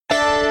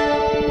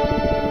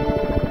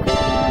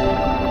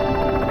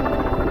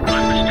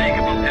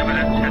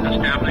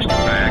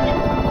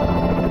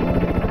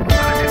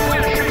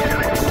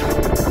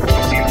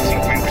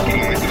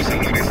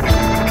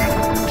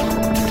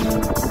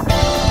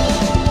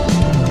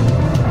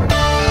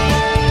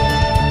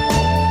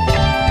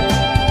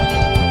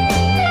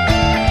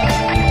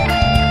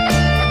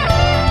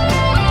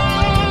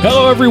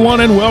Hello,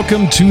 everyone, and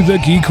welcome to the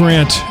Geek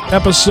Rant,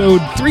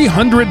 episode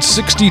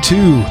 362,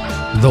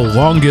 The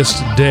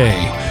Longest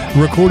Day,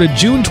 recorded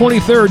June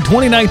 23rd,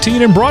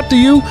 2019, and brought to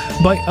you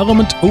by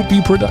Element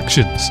Opie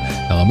Productions,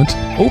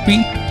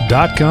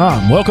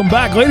 elementopie.com. Welcome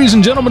back, ladies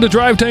and gentlemen, to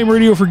Drive Time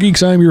Radio for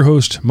Geeks. I'm your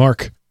host,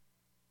 Mark.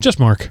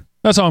 Just Mark.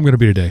 That's all I'm going to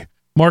be today.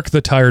 Mark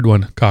the Tired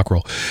One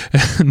Cockrell.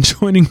 And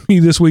joining me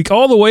this week,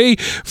 all the way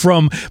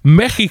from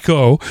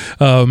Mexico,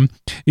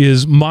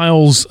 is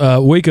Miles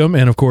Wakeham,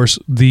 and of course,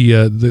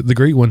 the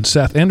great one,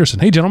 Seth Anderson.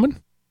 Hey, gentlemen.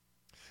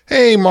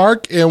 Hey,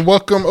 Mark, and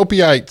welcome,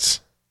 Opiites.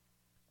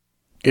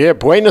 Yeah,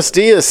 buenos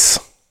dias.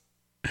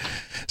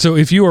 So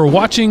if you are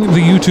watching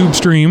the YouTube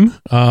stream,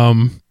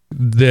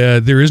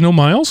 there is no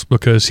Miles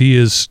because he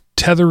is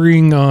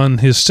tethering on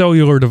his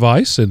cellular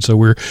device, and so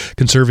we're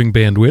conserving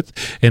bandwidth.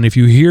 And if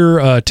you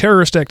hear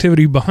terrorist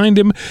activity behind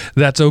him,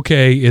 that's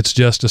okay. It's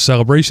just a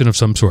celebration of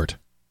some sort.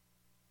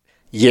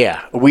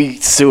 Yeah, we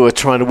still are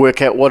trying to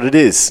work out what it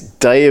is.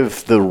 Day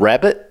of the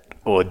Rabbit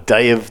or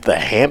Day of the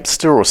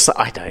Hamster or so,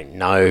 I don't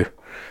know.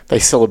 They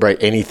celebrate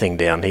anything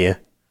down here.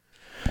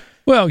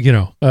 Well, you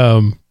know,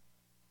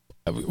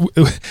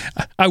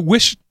 I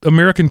wish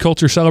American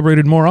culture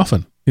celebrated more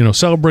often,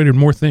 celebrated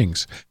more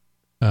things.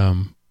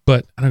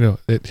 But I don't know.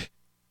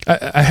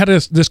 I had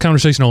this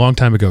conversation a long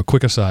time ago.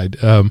 Quick aside,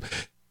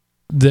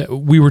 that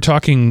we were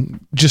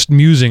talking, just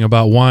musing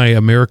about why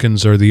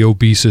Americans are the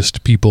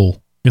obesest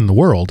people in the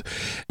world,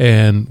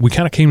 and we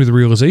kind of came to the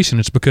realization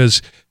it's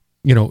because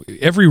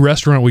every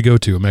restaurant we go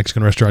to, a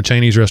Mexican restaurant,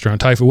 Chinese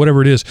restaurant, Thai food,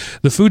 whatever it is,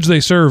 the foods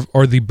they serve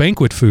are the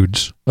banquet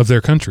foods of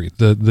their country,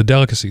 the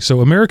delicacy.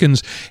 So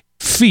Americans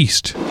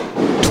feast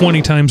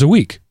 20 times a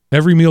week.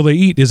 Every meal they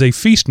eat is a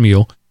feast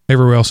meal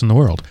everywhere else in the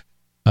world.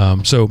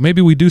 So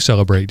maybe we do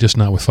celebrate, just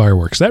not with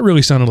fireworks. That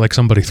really sounded like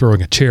somebody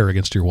throwing a chair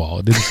against your wall.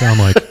 It didn't sound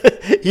like...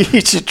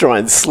 You should try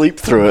and sleep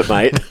through it,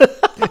 mate.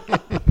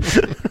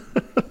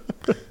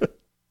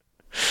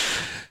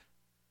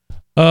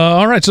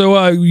 All right,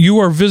 so you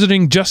are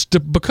visiting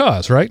just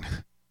because, right?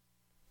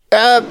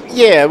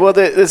 Yeah, well,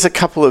 there's a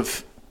couple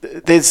of...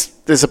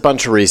 There's a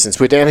bunch of reasons.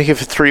 We're down here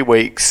for 3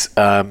 weeks.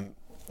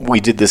 We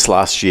did this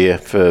last year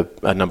for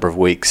a number of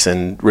weeks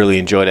and really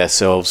enjoyed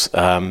ourselves.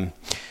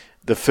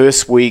 The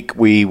first week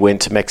we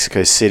went to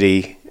Mexico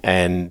City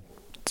and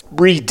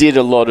redid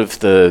a lot of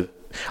the...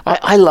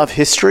 I love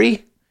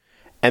history,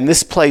 and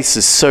this place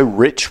is so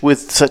rich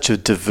with such a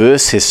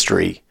diverse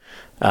history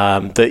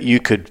that you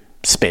could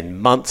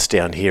spend months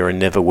down here and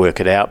never work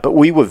it out. But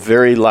we were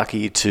very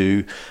lucky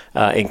to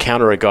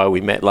encounter a guy we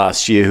met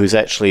last year who's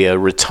actually a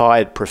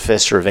retired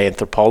professor of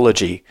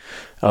anthropology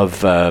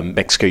of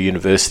Mexico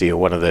University, or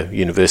one of the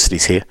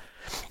universities here.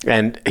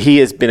 And he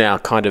has been our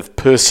kind of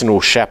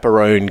personal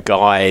chaperone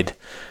guide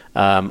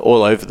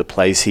all over the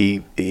place.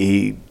 He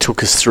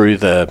took us through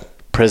the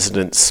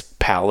president's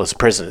palace,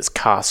 president's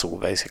castle,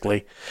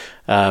 basically,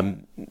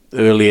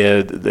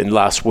 earlier than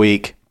last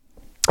week.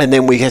 And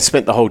then we had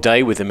spent the whole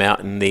day with him out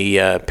in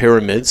the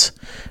pyramids,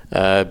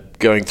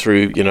 going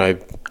through,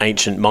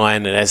 ancient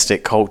Mayan and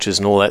Aztec cultures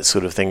and all that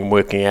sort of thing,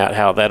 working out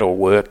how that all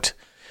worked.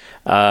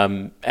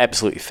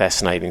 Absolutely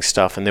fascinating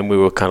stuff. And then we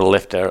were kind of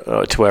left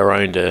to our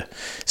own to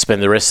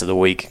spend the rest of the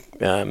week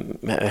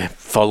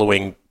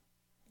following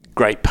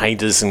great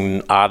painters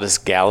and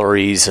artist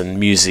galleries and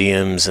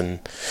museums and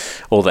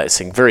all that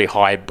thing. Very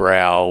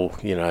highbrow,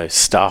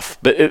 stuff.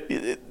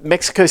 But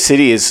Mexico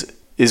City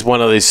is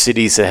one of those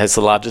cities that has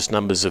the largest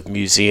numbers of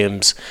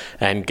museums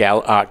and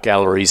art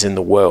galleries in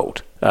the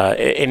world.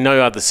 And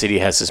no other city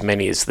has as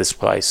many as this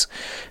place.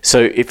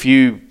 So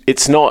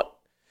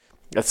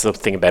that's the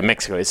thing about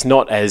Mexico. It's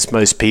not as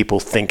most people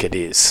think it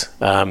is.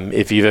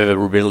 If you've ever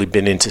really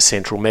been into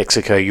central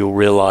Mexico, you'll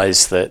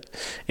realize that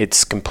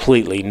it's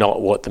completely not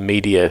what the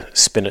media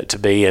spin it to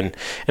be. And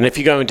if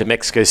you go into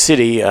Mexico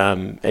City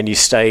and you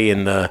stay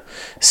in the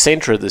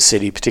center of the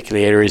city,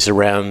 particularly areas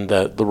around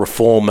the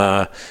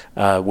Reforma,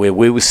 where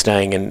we were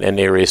staying, and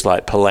areas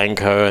like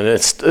Polanco and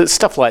it's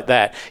stuff like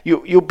that,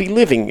 you'll be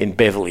living in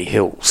Beverly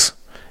Hills.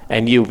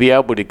 And you'll be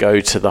able to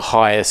go to the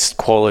highest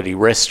quality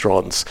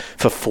restaurants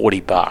for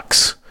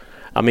 $40.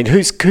 I mean,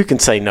 who can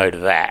say no to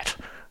that?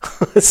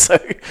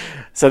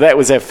 So that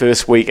was our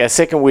first week. Our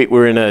second week,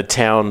 we're in a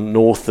town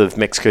north of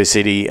Mexico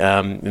City,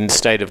 in the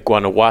state of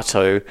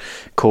Guanajuato,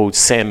 called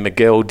San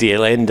Miguel de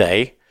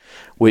Allende,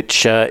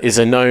 which is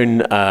a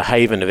known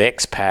haven of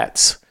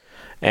expats.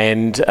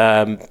 And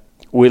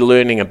we're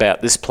learning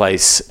about this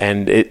place,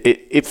 and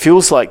it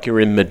feels like you're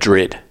in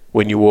Madrid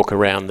when you walk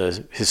around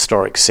the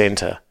historic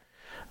center.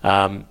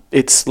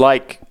 It's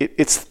like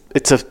it's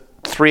a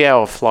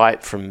 3-hour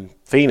flight from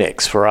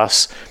Phoenix for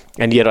us,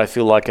 and yet I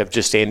feel like I've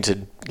just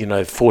entered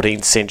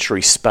 14th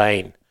century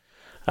Spain.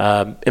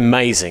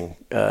 Amazing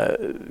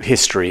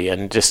history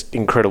and just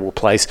incredible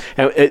place.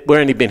 And we've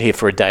only been here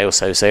for a day or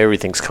so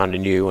everything's kind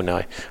of new, and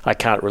I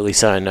can't really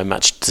say I know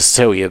much to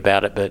tell you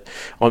about it, but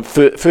on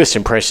first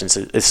impressions,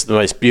 it's the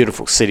most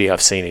beautiful city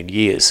I've seen in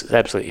years. It's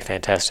absolutely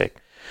fantastic.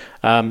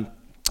 Then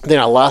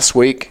our last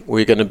week,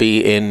 we're going to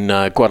be in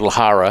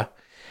Guadalajara,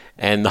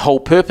 and the whole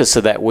purpose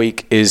of that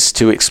week is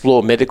to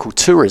explore medical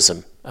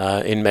tourism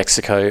in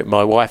Mexico.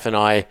 My wife and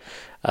I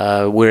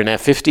were in our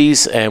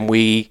 50s, and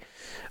we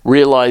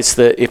realized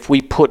that if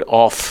we put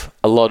off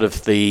a lot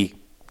of the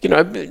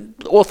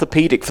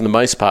orthopedic, for the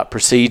most part,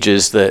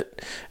 procedures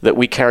that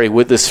we carry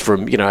with us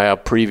from, our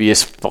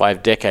previous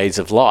 5 decades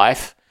of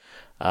life,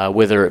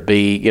 whether it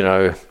be,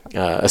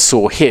 a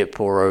sore hip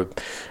or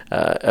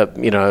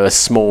a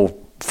small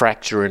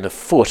fracture in a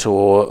foot,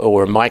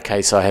 or in my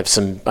case,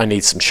 I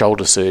need some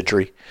shoulder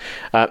surgery.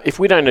 If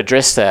we don't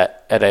address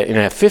that in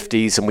our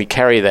 50s and we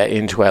carry that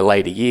into our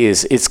later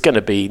years, it's going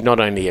to be not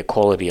only a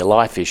quality of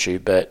life issue,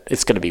 but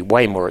it's going to be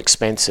way more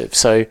expensive.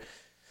 So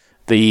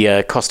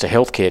the cost of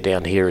healthcare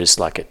down here is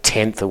like a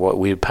tenth of what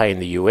we would pay in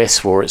the US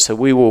for it. So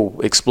we will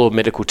explore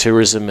medical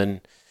tourism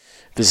and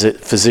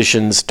visit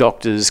physicians,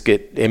 doctors,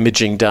 get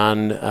imaging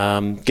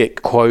done,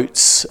 get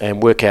quotes,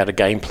 and work out a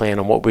game plan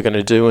on what we're going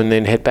to do, and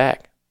then head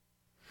back.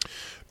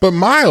 But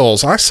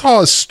Miles, I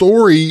saw a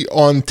story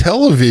on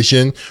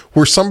television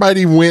where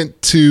somebody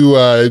went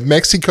to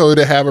Mexico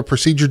to have a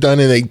procedure done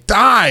and they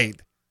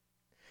died.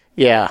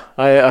 Yeah,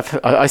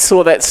 I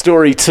saw that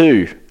story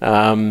too.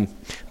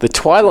 The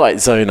Twilight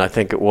Zone, I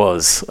think it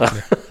was.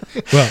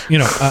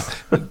 Well,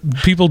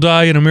 people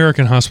die in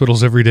American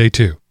hospitals every day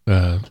too.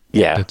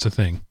 Yeah. That's a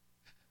thing.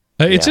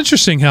 It's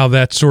interesting how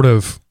that sort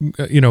of,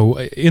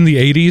 in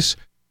the 80s,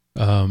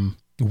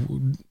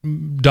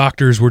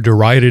 doctors were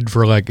derided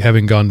for like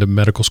having gone to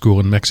medical school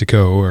in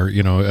Mexico, or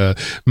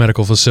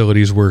medical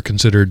facilities were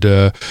considered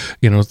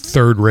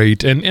third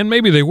rate, and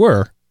maybe they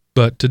were,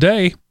 but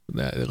today,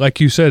 like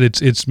you said,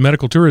 it's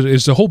medical tourism.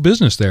 It's a whole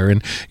business there,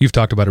 and you've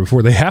talked about it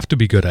before. They have to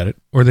be good at it,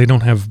 or they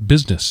don't have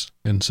business,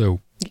 and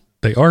so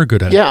they are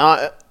good at it.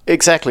 Yeah,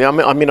 exactly. I'm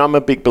a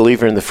big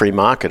believer in the free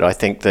market. I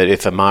think that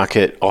if a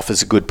market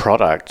offers a good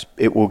product,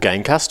 it will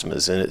gain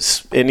customers, and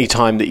it's any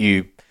time that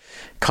you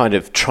kind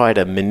of try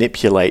to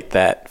manipulate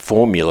that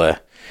formula,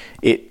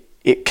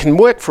 it can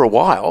work for a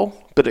while,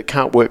 but it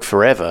can't work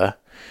forever.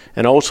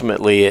 And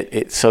ultimately,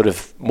 it sort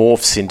of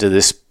morphs into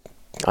this,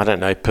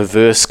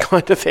 perverse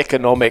kind of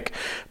economic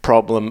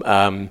problem.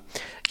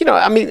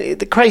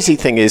 The crazy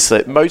thing is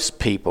that most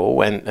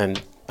people, and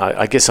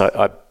I guess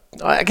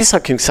I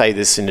can say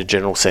this in a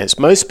general sense,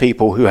 most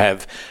people who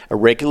have a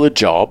regular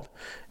job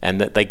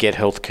and that they get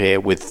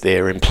healthcare with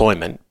their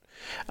employment,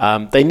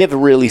 they never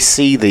really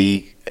see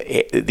the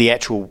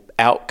actual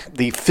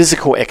the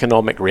physical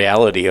economic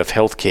reality of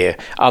healthcare,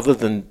 other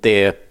than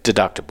their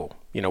deductible,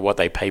 what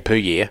they pay per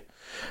year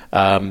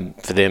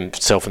for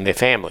themselves and their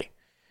family.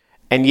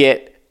 And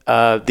yet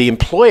the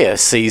employer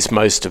sees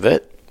most of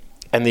it,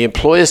 and the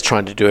employer's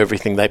trying to do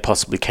everything they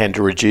possibly can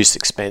to reduce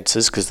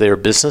expenses because they're a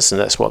business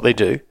and that's what they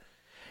do.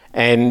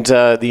 And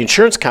the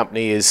insurance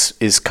company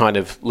is kind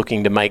of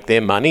looking to make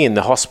their money, and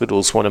the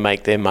hospitals want to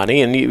make their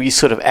money, and you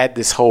sort of add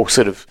this whole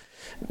sort of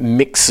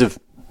mix of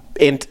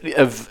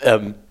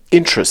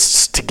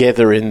interests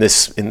together in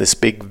this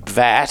big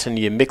vat, and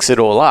you mix it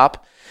all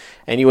up,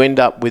 and you end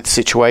up with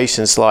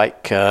situations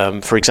like,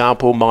 for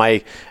example,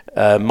 my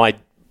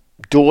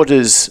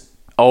daughter's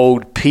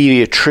old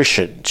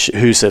pediatrician,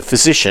 who's a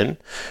physician,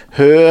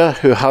 her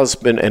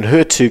husband, and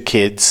her 2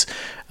 kids.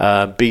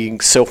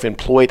 Being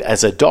self-employed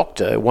as a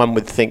doctor, one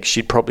would think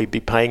she'd probably be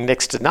paying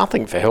next to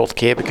nothing for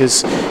healthcare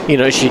because,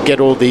 she'd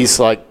get all these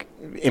like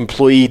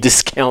employee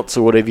discounts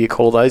or whatever you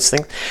call those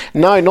things.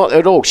 No, not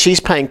at all. She's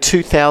paying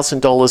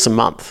 $2,000 a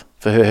month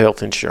for her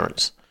health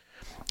insurance.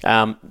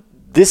 And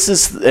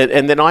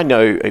then I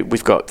know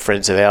we've got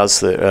friends of ours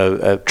that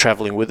are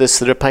traveling with us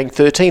that are paying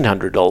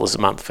 $1,300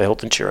 a month for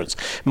health insurance.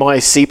 My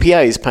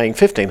CPA is paying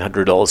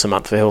 $1,500 a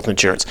month for health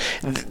insurance.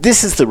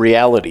 This is the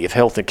reality of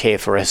health and care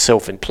for a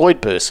self-employed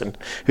person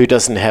who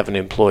doesn't have an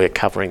employer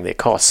covering their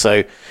costs.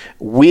 So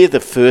we're the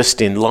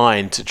first in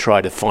line to try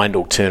to find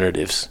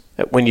alternatives.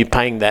 When you're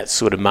paying that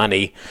sort of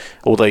money,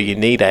 although you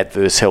need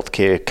adverse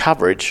healthcare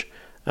coverage,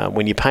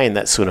 when you're paying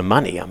that sort of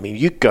money,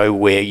 you go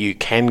where you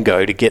can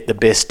go to get the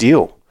best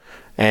deal.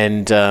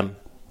 And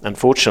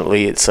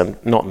unfortunately, it's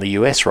not in the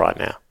US right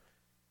now.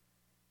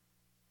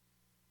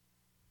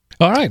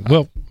 All right.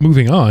 Well,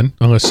 moving on,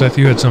 unless Seth,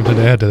 you had something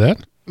to add to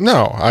that.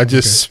 No, I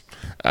just,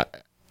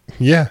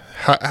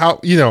 how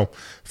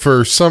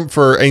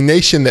for a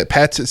nation that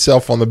pats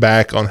itself on the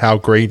back on how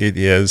great it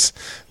is,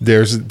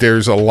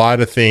 there's a lot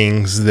of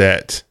things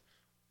that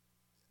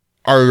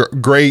are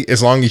great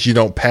as long as you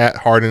don't pat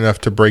hard enough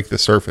to break the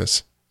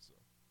surface.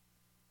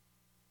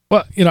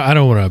 Well, I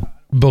don't want to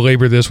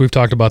belabor this. We've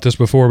talked about this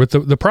before, but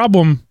the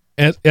problem,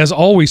 as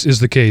always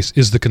is the case,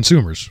 is the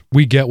consumers.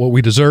 We get what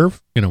we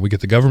deserve. We get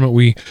the government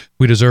we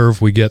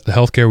deserve. We get the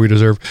healthcare we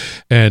deserve.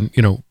 And,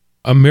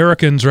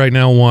 Americans right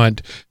now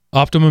want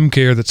optimum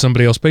care that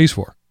somebody else pays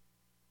for.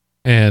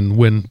 And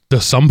when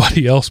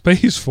somebody else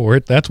pays for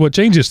it, that's what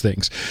changes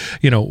things.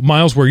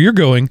 Miles, where you're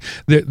going,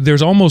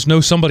 there's almost no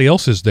somebody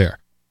else's there.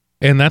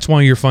 And that's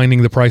why you're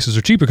finding the prices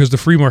are cheap, because the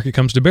free market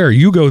comes to bear.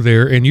 You go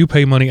there and you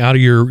pay money out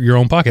of your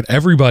own pocket.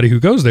 Everybody who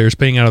goes there is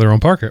paying out of their own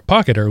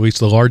pocket, or at least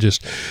the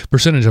largest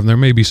percentage of them. There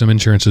may be some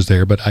insurances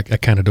there, but I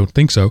kind of don't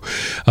think so.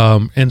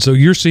 And so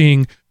you're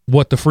seeing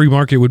what the free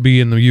market would be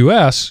in the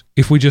U.S.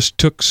 if we just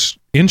took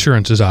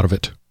insurance is out of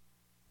it.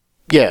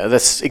 Yeah,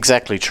 that's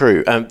exactly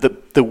true.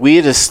 The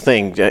weirdest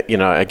thing,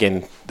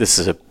 again, this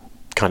is a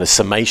kind of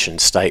summation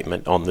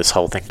statement on this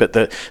whole thing, but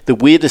the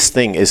weirdest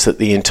thing is that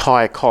the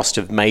entire cost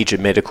of major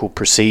medical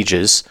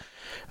procedures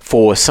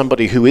for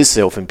somebody who is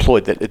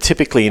self-employed, that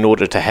typically in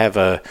order to have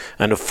an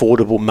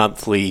affordable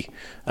monthly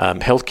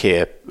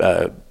healthcare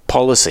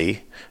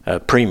policy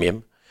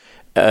premium,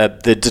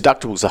 the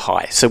deductibles are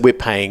high. So we're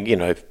paying,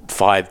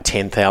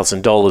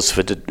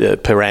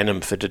 $5,000-$10,000 per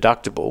annum for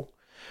deductible.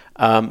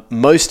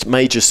 Most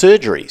major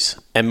surgeries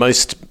and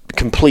most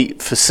complete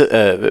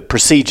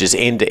procedures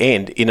end to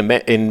end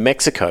in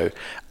Mexico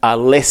are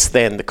less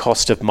than the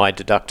cost of my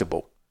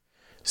deductible.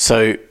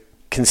 So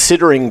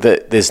considering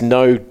that there's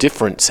no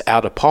difference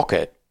out of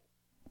pocket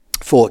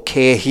for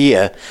care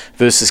here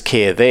versus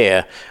care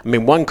there, I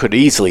mean, one could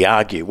easily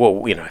argue,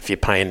 well, if you're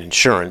paying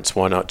insurance,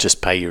 why not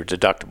just pay your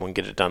deductible and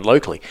get it done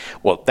locally?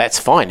 Well, that's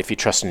fine if you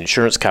trust an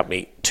insurance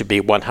company to be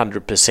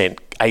 100%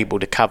 able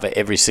to cover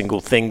every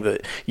single thing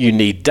that you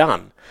need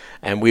done.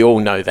 And we all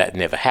know that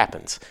never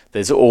happens.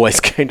 There's always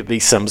going to be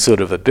some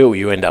sort of a bill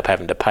you end up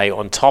having to pay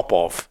on top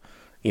of,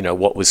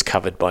 what was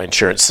covered by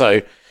insurance.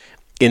 So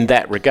in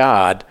that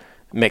regard,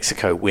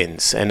 Mexico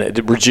wins, and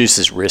it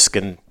reduces risk,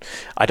 and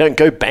I don't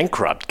go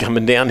bankrupt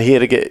coming down here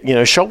to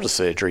get shoulder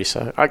surgery,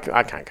 so I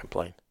can't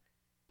complain.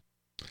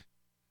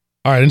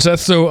 All right, and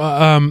Seth, so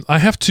I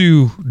have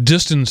to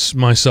distance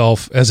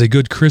myself as a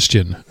good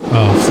Christian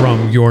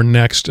from your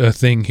next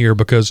thing here,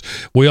 because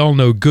we all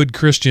know good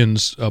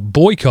Christians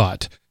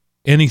boycott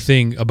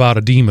anything about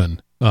a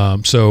demon.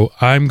 So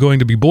I'm going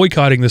to be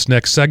boycotting this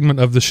next segment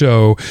of the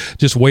show.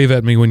 Just wave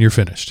at me when you're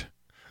finished.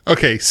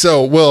 Okay,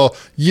 so,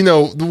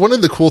 one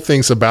of the cool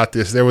things about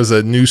this, there was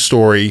a news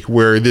story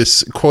where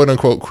this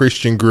quote-unquote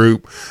Christian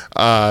group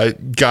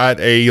got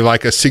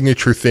a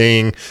signature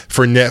thing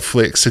for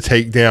Netflix to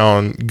take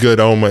down Good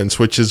Omens,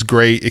 which is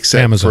great,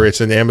 except for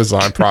it's an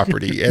Amazon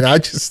property. And I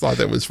just thought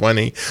that was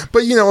funny.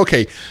 But,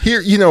 okay,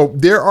 here,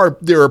 there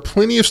are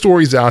plenty of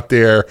stories out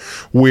there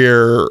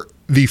where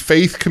the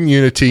faith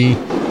community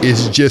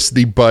is just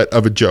the butt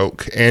of a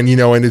joke, and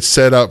it's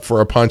set up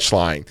for a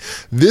punchline.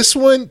 This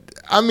one,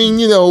 I mean,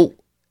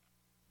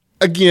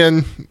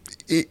 again,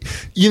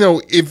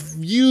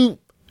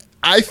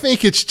 I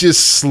think it's just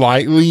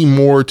slightly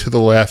more to the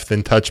left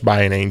than Touched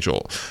by an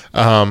Angel.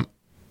 I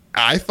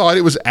thought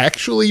it was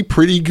actually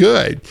pretty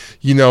good.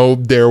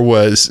 There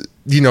was,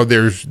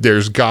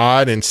 there's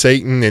God and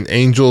Satan and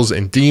angels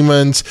and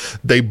demons.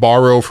 They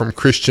borrow from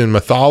Christian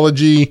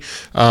mythology.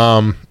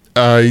 But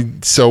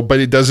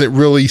it doesn't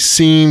really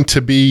seem to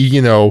be,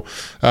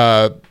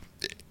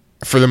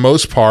 for the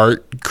most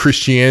part,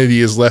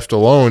 Christianity is left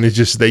alone. It's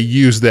just they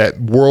use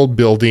that world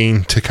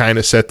building to kind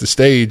of set the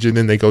stage, and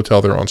then they go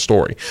tell their own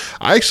story.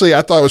 I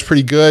thought it was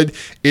pretty good.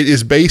 It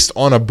is based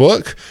on a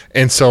book,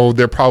 and so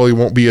there probably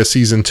won't be a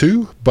season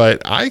 2,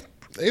 but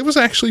it was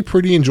actually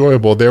pretty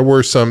enjoyable. There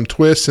were some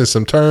twists and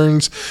some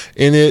turns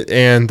in it,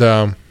 and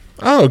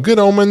Good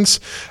Omens.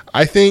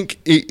 I think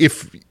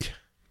if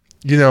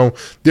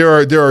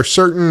there are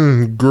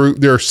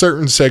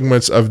certain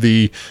segments of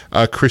the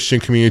Christian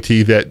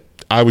community that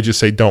I would just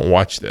say don't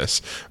watch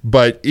this.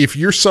 But if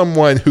you're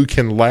someone who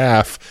can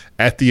laugh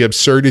at the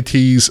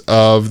absurdities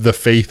of the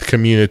faith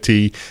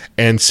community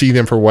and see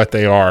them for what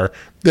they are,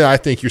 then I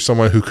think you're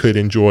someone who could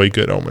enjoy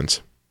Good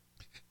Omens.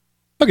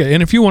 Okay,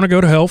 and if you want to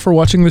go to hell for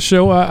watching the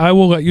show, I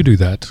will let you do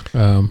that.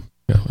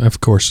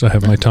 Of course, I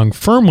have my tongue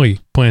firmly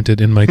planted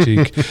in my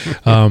cheek.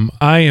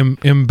 I am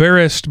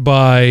embarrassed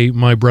by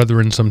my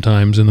brethren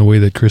sometimes in the way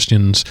that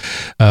Christians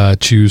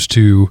choose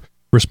to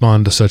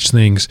respond to such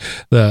things.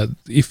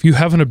 If you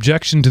have an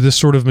objection to this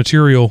sort of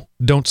material,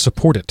 don't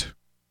support it.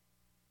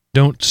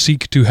 Don't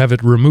seek to have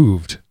it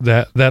removed.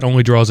 That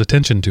only draws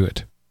attention to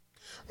it.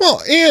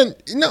 Well, and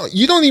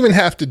you don't even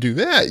have to do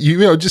that.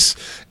 Just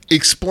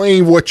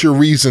explain what your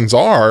reasons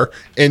are,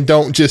 and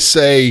don't just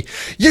say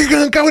you're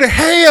going to go to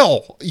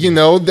hell.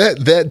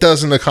 That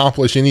doesn't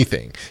accomplish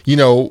anything.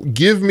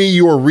 Give me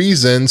your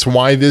reasons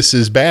why this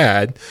is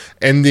bad,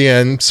 and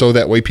then so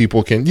that way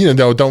people can,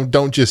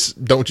 don't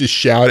just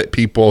shout at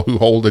people who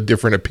hold a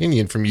different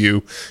opinion from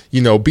you.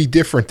 Be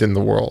different in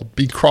the world.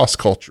 Be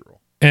cross-cultural.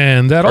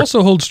 And that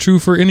also holds true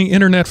for any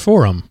internet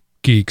forum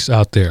geeks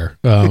out there.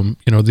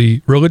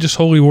 The religious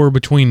holy war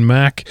between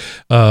Mac,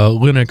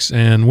 Linux,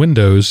 and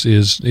Windows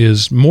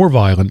is more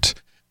violent.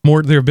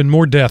 There have been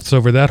more deaths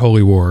over that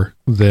holy war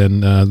than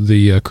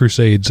the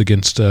crusades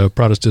against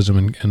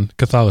Protestantism and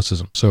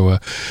Catholicism. So,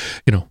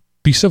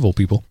 be civil,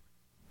 people.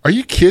 Are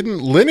you kidding?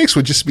 Linux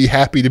would just be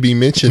happy to be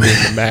mentioned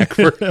in the Mac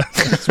for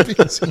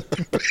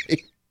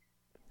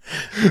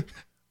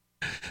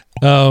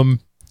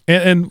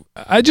And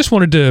I just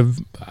wanted to,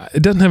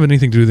 it doesn't have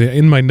anything to do with it.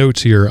 In my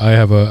notes here, I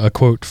have a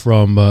quote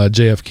from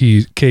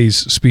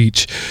JFK's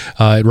speech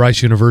at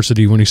Rice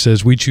University when he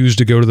says, "We choose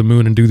to go to the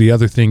moon and do the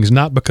other things,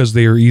 not because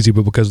they are easy,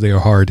 but because they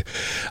are hard."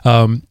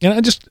 And I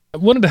just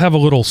wanted to have a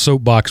little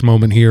soapbox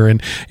moment here,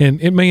 and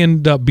it may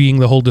end up being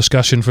the whole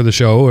discussion for the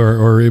show,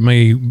 or it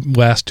may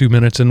last 2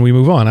 minutes and we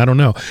move on. I don't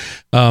know.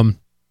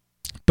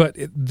 But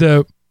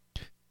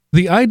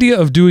the idea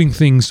of doing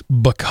things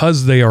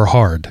because they are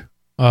hard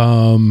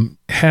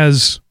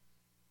has,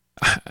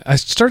 I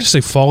started to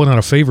say fallen out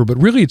of favor,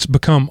 but really it's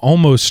become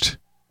almost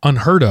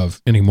unheard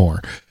of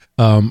anymore.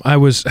 I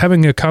was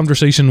having a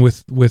conversation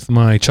with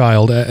my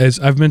child. As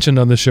I've mentioned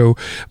on the show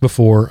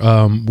before,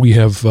 I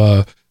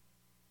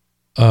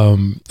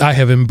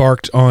have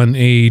embarked on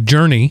a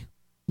journey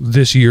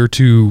this year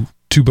to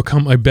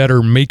become a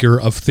better maker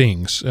of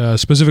things.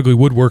 Specifically,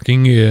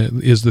 woodworking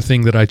is the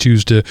thing that I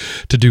choose to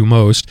do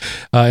most.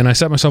 And I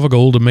set myself a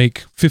goal to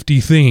make 50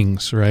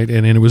 things, right?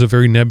 And it was a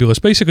very nebulous.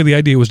 Basically, the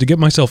idea was to get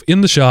myself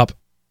in the shop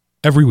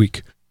every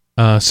week,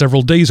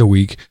 several days a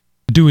week,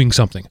 doing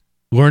something,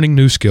 learning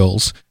new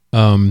skills,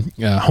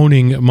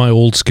 honing my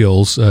old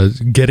skills,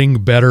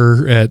 getting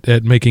better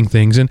at making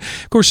things. And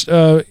of course,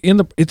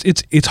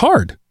 it's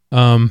hard.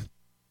 I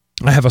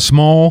have a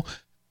small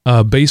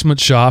basement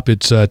shop.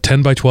 It's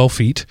 10 by 12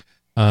 feet.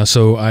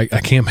 So I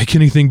can't make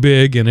anything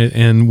big,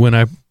 and when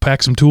I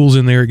pack some tools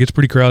in there, it gets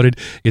pretty crowded.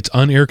 It's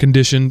unair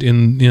conditioned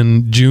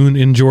in June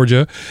in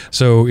Georgia,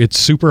 so it's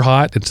super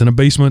hot. It's in a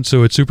basement,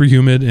 so it's super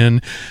humid,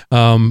 and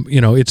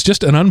it's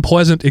just an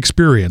unpleasant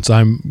experience.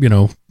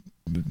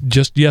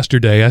 Just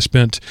yesterday, I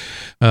spent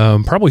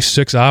probably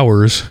 6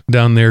 hours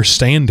down there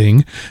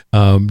standing,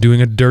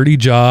 doing a dirty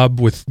job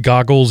with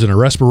goggles and a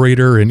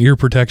respirator and ear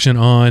protection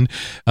on,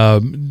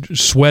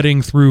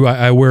 sweating through.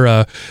 I wear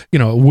a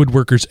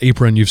woodworker's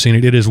apron. You've seen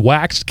it. It is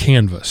waxed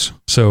canvas.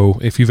 So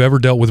if you've ever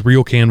dealt with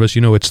real canvas,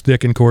 it's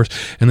thick and coarse,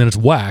 and then it's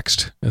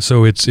waxed.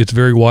 So it's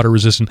very water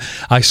resistant.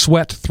 I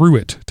sweat through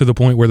it to the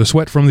point where the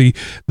sweat from the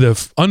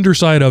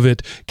underside of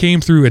it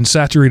came through and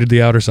saturated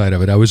the outer side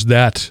of it. I was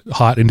that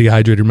hot and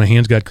dehydrated. My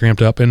hands got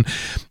cramped up, and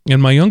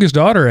my youngest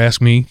daughter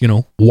asked me,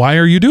 why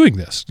are you doing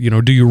this?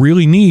 Do you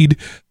really need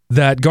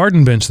that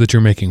garden bench that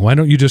you're making? Why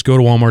don't you just go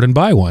to Walmart and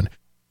buy one?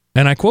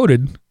 And I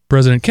quoted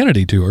President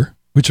Kennedy to her,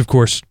 which of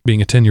course,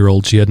 being a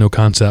 10-year-old, she had no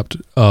concept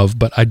of,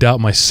 but I doubt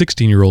my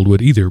 16-year-old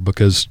would either,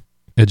 because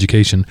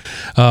education.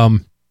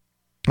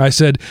 I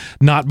said,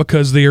 not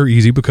because they are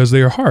easy, because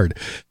they are hard.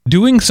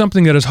 Doing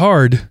something that is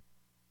hard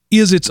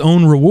is its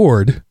own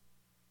reward,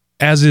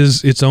 as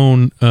is its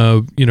own,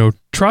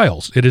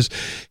 trials. It is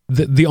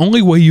the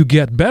only way you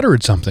get better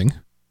at something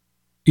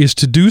is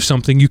to do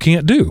something you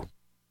can't do.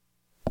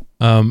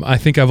 I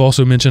think I've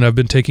also mentioned I've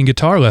been taking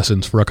guitar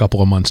lessons for a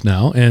couple of months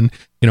now, and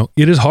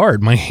it is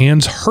hard. My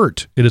hands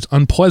hurt. It is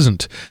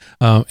unpleasant,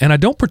 and I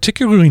don't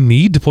particularly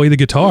need to play the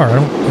guitar.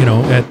 I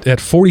don't, at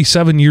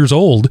 47 years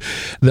old,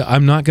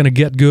 I'm not going to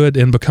get good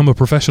and become a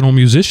professional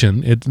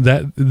musician.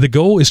 The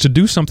goal is to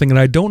do something that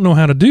I don't know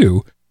how to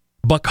do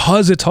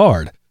because it's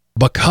hard,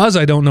 because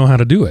I don't know how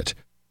to do it.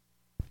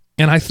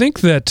 And I think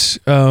that,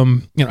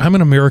 I'm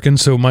an American,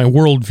 so my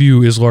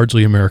worldview is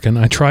largely American.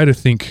 I try to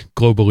think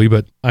globally,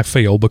 but I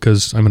fail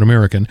because I'm an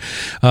American.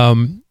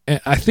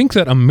 I think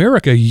that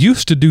America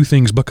used to do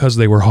things because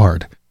they were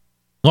hard.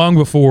 Long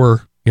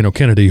before,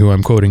 Kennedy, who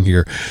I'm quoting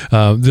here,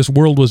 this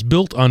world was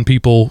built on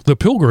people. The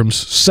Pilgrims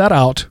set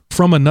out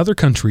from another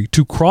country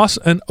to cross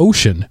an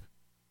ocean,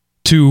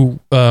 to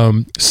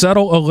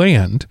settle a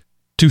land,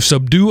 to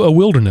subdue a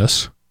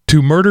wilderness,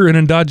 to murder an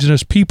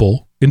indigenous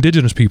people.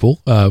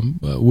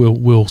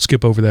 We'll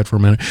skip over that for a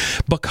minute,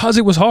 because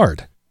it was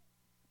hard.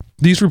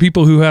 These were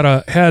people who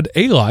had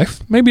a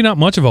life, maybe not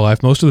much of a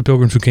life. Most of the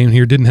pilgrims who came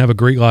here didn't have a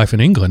great life in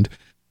England,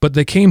 but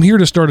they came here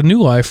to start a new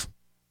life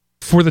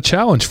for the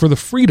challenge, for the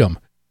freedom,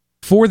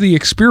 for the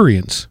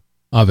experience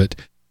of it.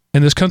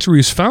 And this country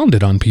is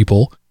founded on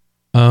people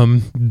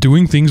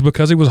doing things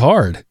because it was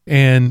hard.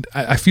 And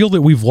I feel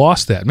that we've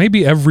lost that.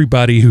 Maybe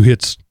everybody who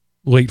hits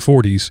late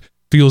 40s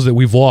feels that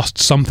we've lost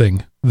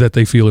something that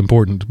they feel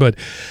important. But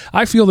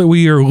I feel that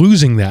we are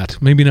losing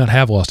that, maybe not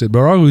have lost it, but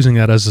are losing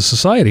that as a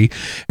society,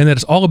 and that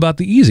it's all about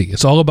the easy.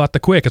 It's all about the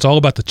quick. It's all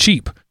about the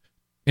cheap.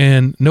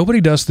 And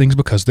nobody does things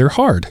because they're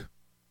hard.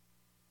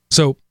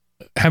 So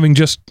having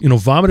just,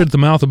 vomited at the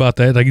mouth about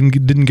that, I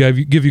didn't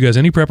give you guys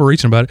any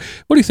preparation about it.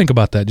 What do you think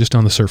about that just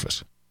on the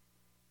surface?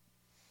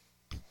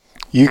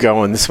 You go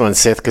on this one,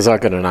 Seth, because I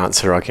got an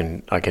answer I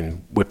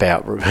can whip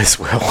out as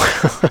well.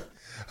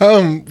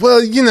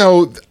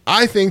 Well,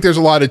 I think there's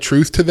a lot of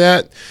truth to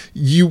that.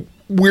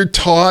 We're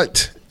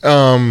taught,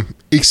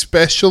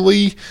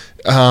 especially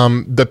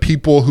the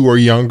people who are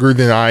younger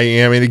than I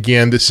am, and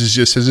again, this is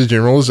just as a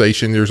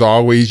generalization. You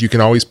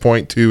can always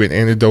point to an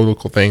anecdotal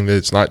thing that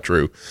it's not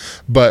true,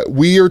 but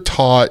we are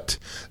taught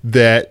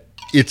that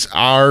it's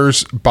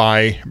ours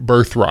by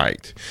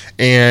birthright,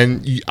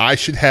 and I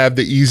should have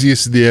the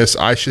easiest this,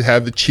 I should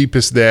have the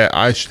cheapest that,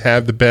 I should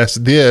have the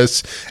best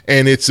this,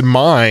 and it's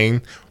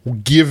mine.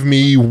 Give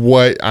me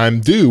what I'm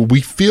due.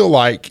 We feel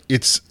like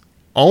it's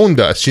owned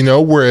us,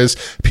 whereas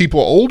people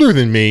older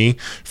than me,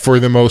 for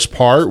the most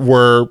part,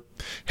 were,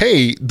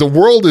 hey, the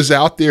world is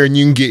out there and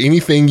you can get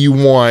anything you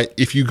want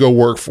if you go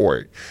work for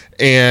it.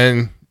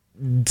 And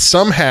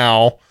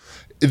somehow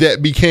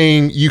that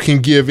became, you can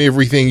give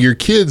everything your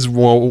kids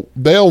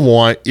they'll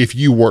want if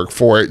you work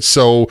for it.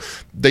 So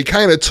they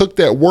kind of took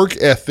that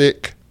work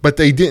ethic but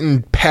they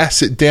didn't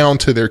pass it down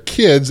to their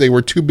kids. They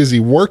were too busy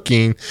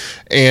working.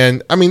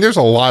 And I mean, there's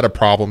a lot of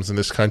problems in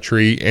this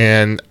country.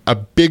 And a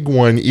big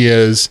one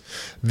is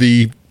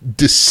the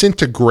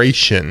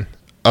disintegration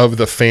of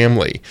the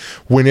family.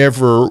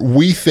 Whenever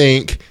we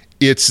think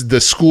it's the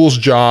school's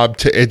job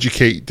to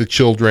educate the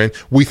children,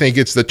 we think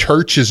it's the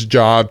church's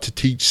job to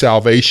teach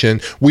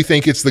salvation, we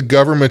think it's the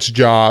government's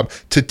job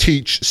to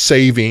teach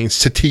savings,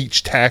 to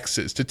teach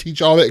taxes, to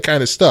teach all that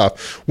kind of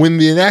stuff, when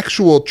the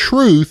actual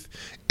truth,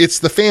 it's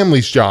the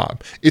family's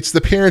job. It's the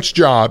parents'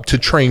 job to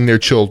train their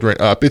children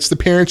up. It's the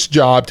parents'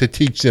 job to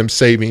teach them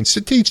savings,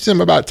 to teach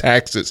them about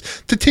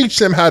taxes, to teach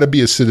them how to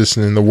be a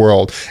citizen in the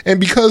world. And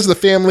because the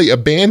family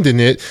abandoned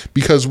it,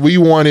 because we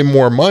wanted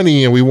more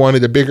money and we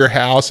wanted a bigger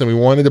house and we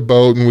wanted a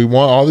boat and we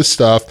want all this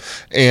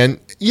stuff. And,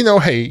 you know,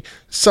 hey,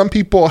 some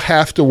people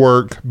have to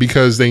work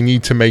because they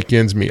need to make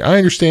ends meet. I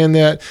understand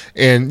that.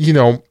 And, you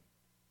know,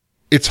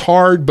 it's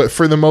hard, but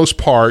for the most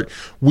part,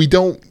 we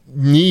don't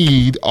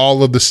need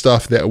all of the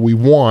stuff that we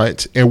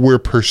want, and we're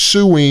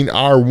pursuing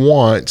our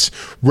wants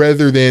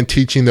rather than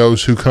teaching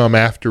those who come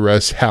after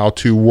us how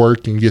to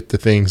work and get the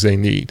things they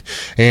need.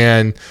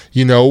 And,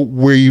 you know,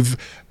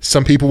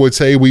 some people would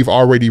say we've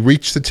already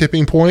reached the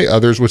tipping point.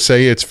 Others would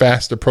say it's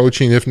fast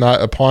approaching, if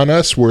not upon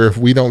us, where if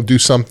we don't do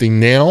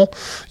something now,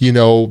 you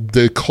know,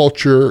 the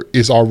culture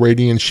is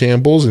already in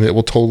shambles and it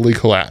will totally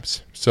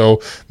collapse.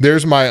 So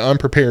there's my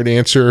unprepared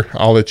answer.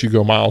 I'll let you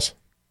go, Miles.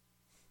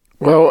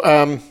 Well,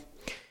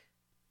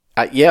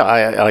 yeah,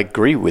 I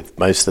agree with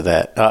most of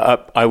that.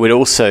 I would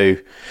also,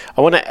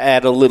 I want to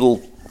add a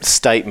little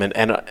statement,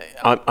 and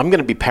I'm going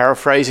to be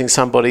paraphrasing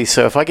somebody,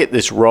 so if I get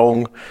this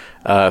wrong,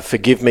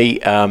 forgive me.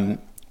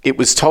 It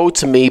was told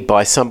to me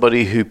by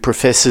somebody who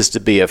professes to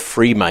be a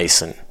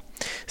Freemason.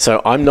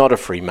 So I'm not a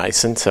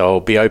Freemason, so I'll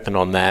be open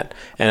on that.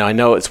 And I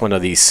know it's one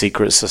of these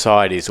secret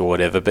societies or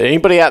whatever, but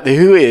anybody out there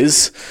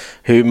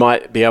who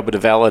might be able to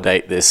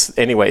validate this.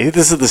 Anyway,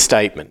 this is the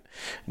statement.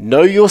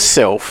 Know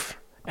yourself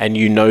and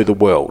you know the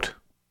world.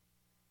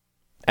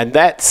 And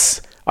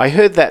I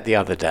heard that the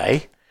other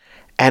day,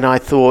 and I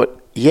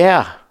thought,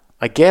 yeah,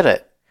 I get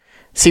it.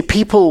 See,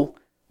 people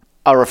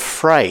are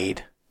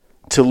afraid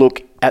to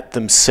look at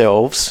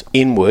themselves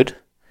inward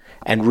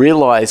and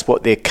realize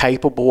what they're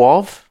capable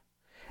of,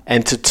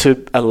 and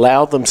to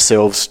allow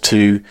themselves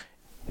to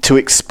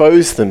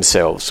expose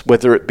themselves,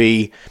 whether it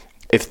be,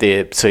 if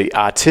they're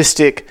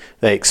artistic,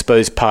 they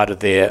expose part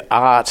of their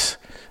art,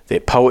 their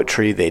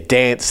poetry, their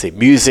dance, their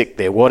music,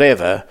 their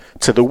whatever,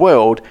 to the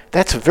world.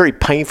 That's a very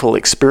painful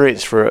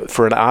experience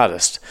for an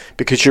artist,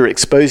 because you're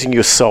exposing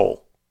your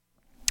soul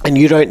and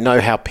you don't know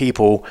how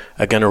people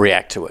are going to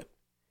react to it.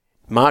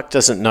 Mark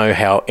doesn't know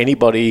how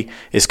anybody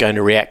is going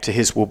to react to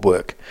his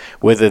woodwork,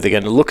 whether they're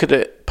going to look at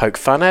it, poke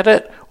fun at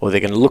it, or they're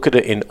going to look at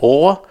it in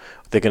awe,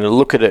 they're going to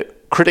look at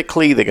it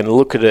critically, they're going to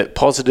look at it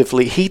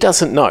positively. He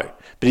doesn't know,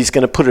 but he's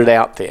going to put it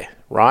out there,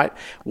 right?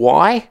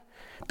 Why?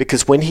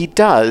 Because when he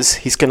does,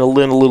 he's going to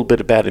learn a little bit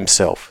about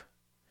himself.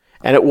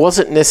 And it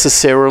wasn't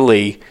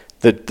necessarily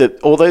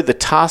although the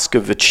task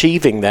of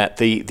achieving that,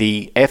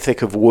 the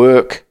ethic of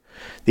work,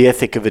 the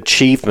ethic of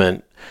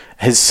achievement,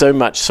 has so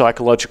much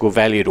psychological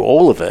value to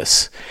all of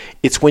us.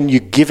 It's when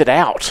you give it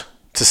out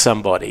to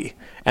somebody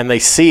and they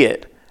see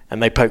it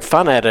and they poke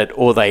fun at it,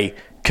 or they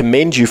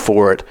commend you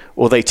for it,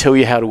 or they tell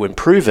you how to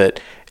improve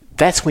it.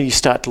 That's when you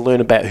start to learn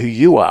about who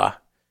you are.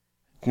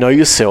 Know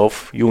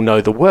yourself, you'll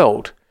know the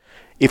world.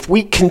 If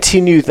we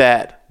continue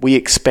that, we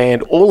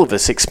expand, all of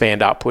us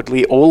expand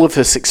upwardly, all of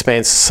us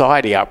expand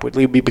society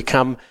upwardly, we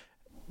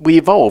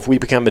evolve, we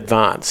become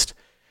advanced.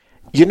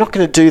 You're not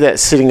going to do that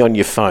sitting on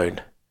your phone.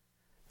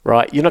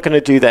 Right? You're not going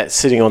to do that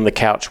sitting on the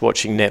couch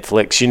watching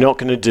Netflix. You're not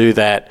going to do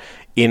that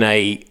in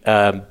a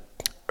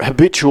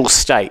habitual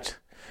state,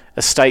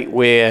 a state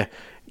where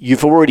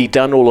you've already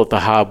done all of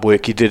the hard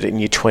work. You did it in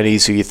your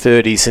 20s or your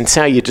 30s, and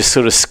now you're just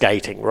sort of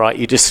skating, right?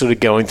 You're just sort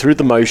of going through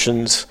the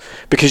motions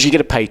because you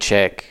get a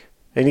paycheck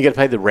and you got to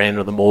pay the rent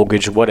or the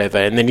mortgage or whatever,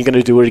 and then you're going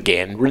to do it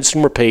again, rinse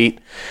and repeat,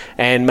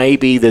 and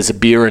maybe there's a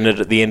beer in it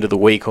at the end of the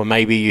week, or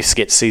maybe you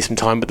get to see some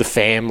time with the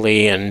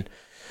family, and,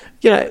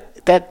 you know,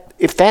 that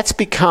if that's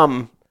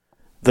become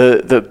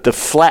the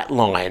flat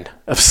line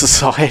of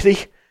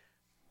society,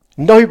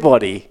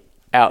 nobody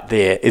out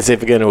there is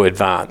ever going to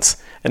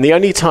advance. And the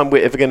only time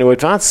we're ever going to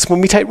advance is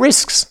when we take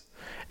risks.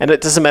 And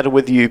it doesn't matter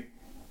whether you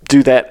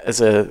do that as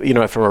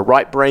from a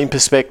right brain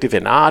perspective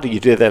in art, or you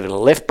do that in a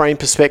left brain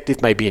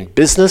perspective, maybe in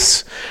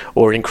business,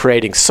 or in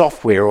creating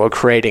software, or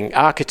creating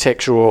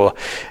architecture, or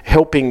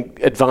helping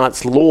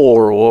advance law,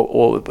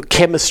 or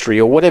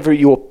chemistry, or whatever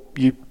your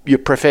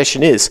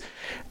profession is.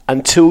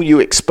 Until you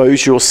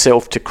expose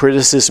yourself to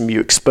criticism, you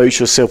expose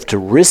yourself to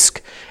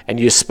risk, and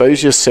you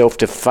expose yourself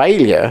to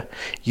failure,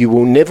 you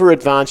will never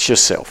advance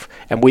yourself.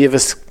 And we have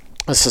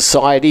a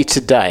society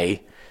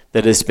today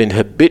that has been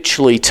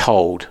habitually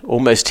told,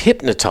 almost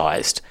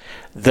hypnotized,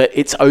 that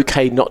it's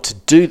okay not to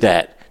do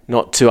that,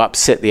 not to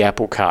upset the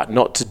apple cart,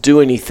 not to do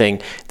anything,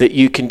 that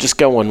you can just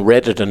go on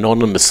Reddit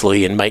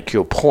anonymously and make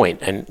your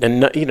point.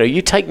 And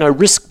you take no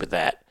risk with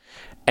that.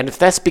 And if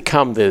that's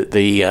become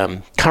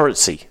the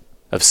currency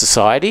of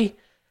society,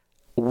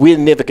 we're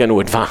never going to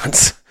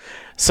advance.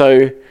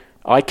 So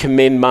I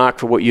commend Mark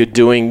for what you're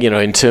doing,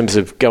 in terms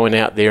of going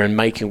out there and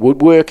making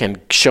woodwork and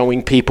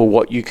showing people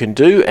what you can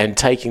do and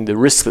taking the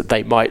risk that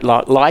they might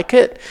like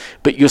it,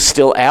 but you're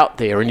still out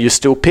there and you're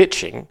still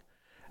pitching.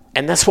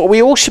 And that's what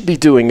we all should be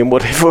doing in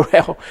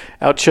whatever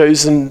our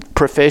chosen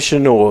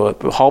profession or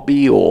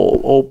hobby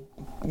or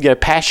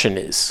passion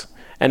is.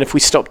 And if we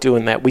stop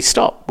doing that, we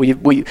stop.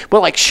 We're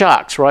like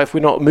sharks, right? If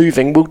we're not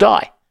moving, we'll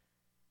die.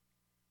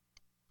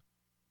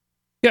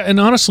 Yeah, and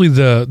honestly,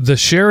 the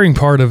sharing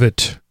part of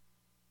it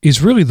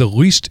is really the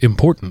least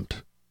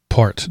important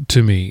part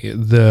to me.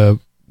 The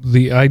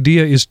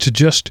idea is to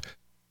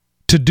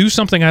do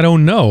something I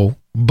don't know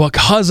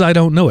because I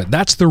don't know it.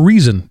 That's the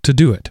reason to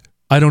do it.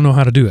 I don't know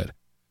how to do it.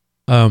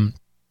 And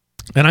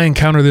I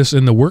encounter this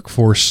in the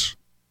workforce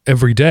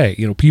every day.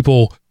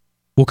 People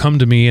will come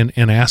to me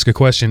and ask a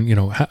question,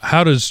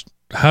 how does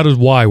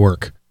Y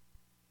work?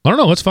 I don't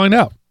know. Let's find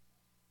out.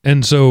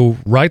 And so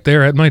right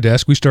there at my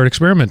desk, we start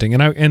experimenting.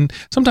 And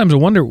sometimes I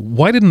wonder,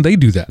 why didn't they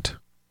do that?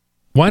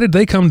 Why did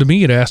they come to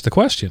me to ask the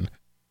question?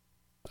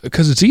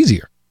 Because it's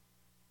easier.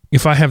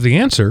 If I have the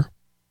answer,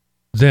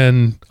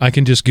 then I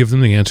can just give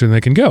them the answer and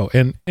they can go.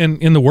 And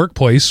in the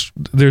workplace,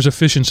 there's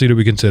efficiency to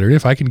be considered.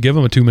 If I can give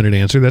them a 2-minute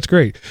answer, that's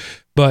great.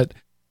 But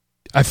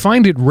I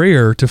find it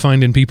rare to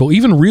find in people,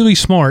 even really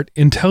smart,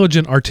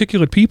 intelligent,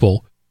 articulate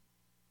people,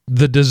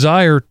 the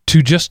desire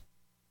to just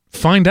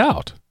find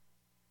out.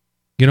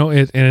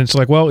 And it's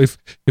like, well, if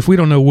we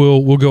don't know,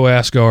 we'll go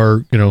ask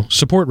our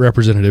support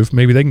representative.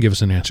 Maybe they can give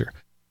us an answer.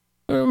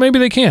 Maybe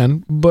they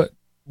can, but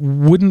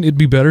wouldn't it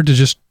be better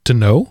to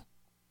know?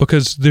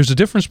 Because there's a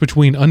difference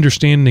between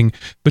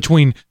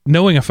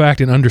knowing a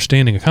fact and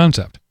understanding a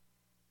concept.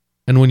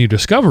 And when you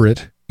discover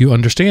it, you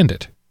understand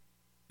it.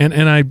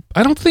 And I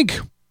don't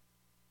think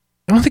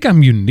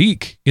I'm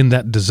unique in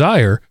that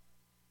desire,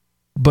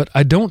 but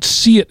I don't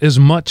see it as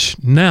much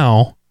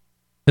now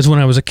as when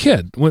I was a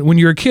kid. When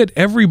you're a kid,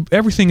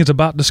 everything is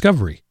about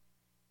discovery.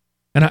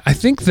 And I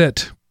think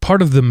that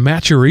part of the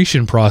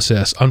maturation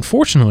process,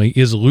 unfortunately,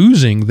 is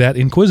losing that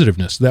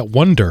inquisitiveness, that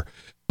wonder.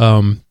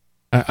 I'm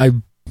not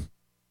even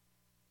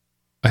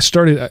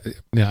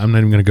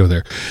going to go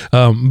there.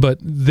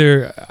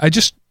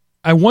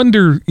 I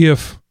wonder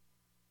if,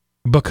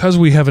 because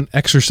we haven't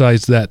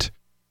exercised that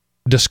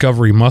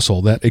discovery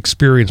muscle, that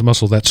experience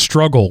muscle, that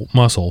struggle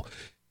muscle,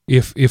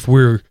 if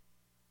we're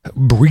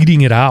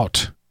breeding it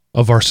out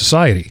of our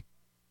society.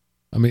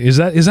 I mean, is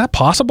that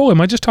possible?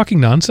 Am I just talking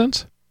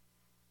nonsense?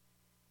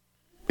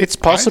 It's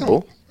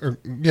possible.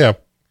 Yeah.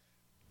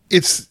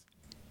 It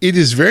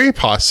is very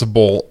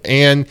possible.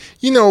 And,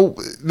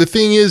 the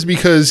thing is,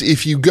 because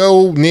if you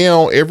go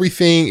now,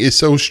 everything is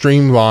so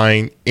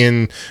streamlined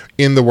in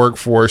the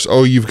workforce.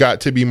 Oh, you've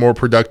got to be more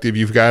productive.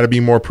 You've got to be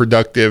more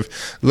productive.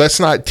 Let's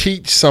not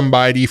teach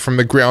somebody from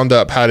the ground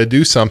up how to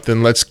do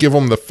something. Let's give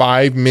them the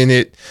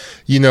 5-minute,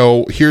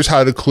 here's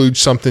how to kludge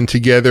something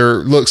together.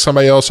 Look,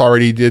 somebody else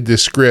already did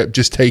this script.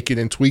 Just take it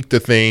and tweak the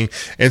thing.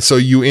 And so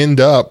you end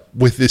up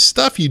with this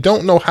stuff you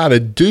don't know how to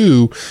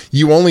do.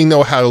 You only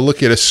know how to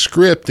look at a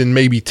script and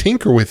maybe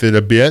tinker with it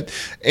a bit.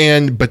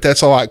 But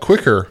that's a lot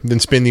quicker than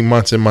spending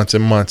months and months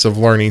and months of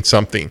learning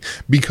something,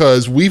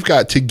 because we've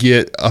got to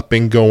get up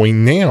and going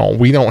now.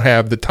 We don't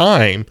have the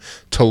time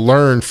to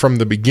learn from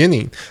the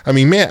beginning. I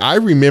mean, man, I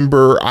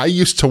remember I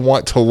used to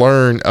want to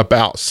learn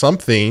about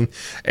something.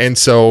 And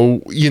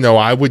so,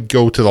 I would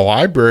go to the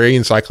library,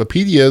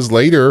 encyclopedias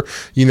later,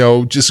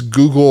 just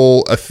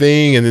Google a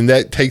thing. And then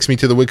that takes me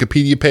to the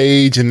Wikipedia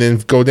page, and then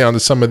go down to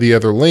some of the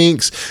other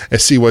links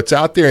and see what's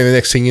out there. And the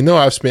next thing you know,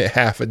 I've spent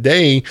half a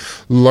day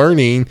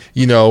learning,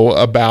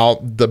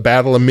 about the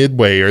Battle of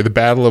Midway or the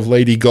Battle of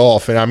Lady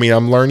Gulf. And I mean,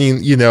 I'm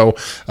learning,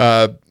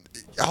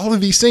 all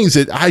of these things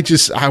that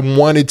I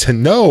wanted to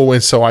know.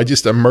 And so I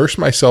just immersed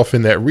myself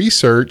in that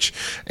research.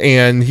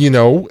 And,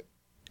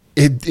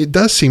 it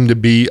does seem to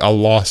be a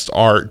lost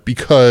art,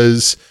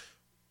 because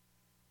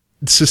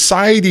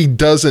society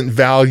doesn't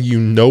value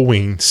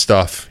knowing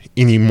stuff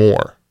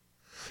anymore.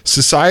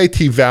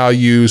 Society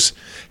values,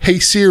 hey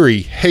Siri,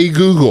 hey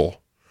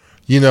Google,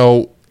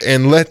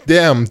 and let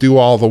them do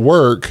all the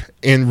work.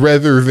 And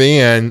rather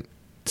than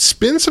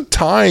spend some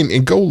time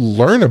and go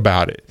learn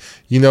about it,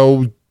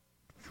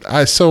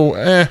 I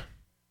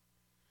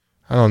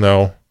don't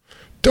know.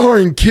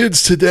 Darn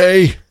kids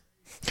today.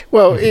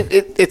 Well,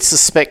 it's the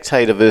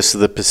spectator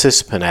versus the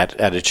participant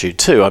attitude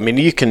too. I mean,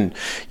 you can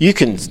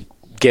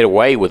get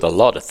away with a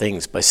lot of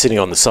things by sitting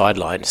on the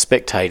sideline,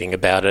 spectating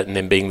about it, and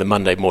then being the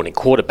Monday morning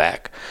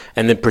quarterback,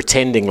 and then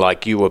pretending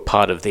like you were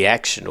part of the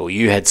action or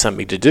you had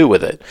something to do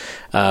with it.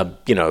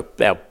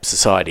 Our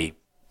society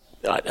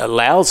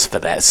allows for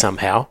that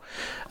somehow.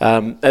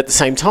 At the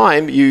same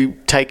time, you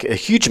take a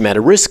huge amount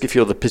of risk if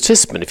you're the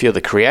participant. If you're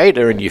the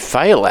creator and you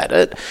fail at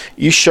it,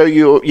 you show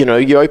you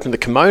open the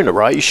kimono,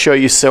 right? You show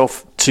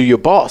yourself to your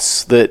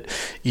boss that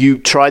you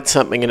tried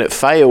something and it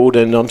failed,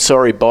 and I'm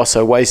sorry, boss,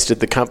 I wasted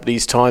the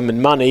company's time and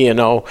money,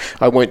 and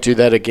I won't do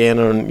that again.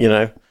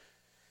 And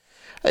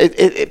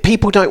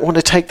People don't want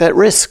to take that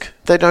risk.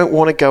 They don't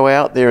want to go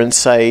out there and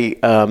say,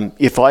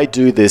 if I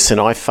do this and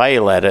I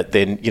fail at it,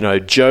 then,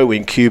 Joe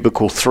in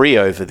cubicle 3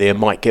 over there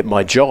might get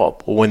my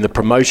job. Or when the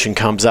promotion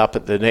comes up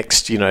at the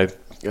next,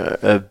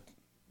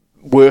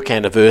 work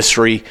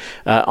anniversary,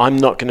 I'm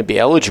not going to be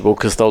eligible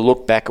because they'll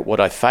look back at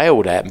what I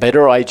failed at.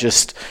 Better I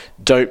just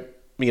don't,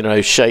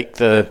 shake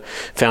the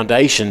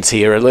foundations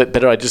here.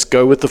 Better I just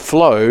go with the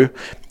flow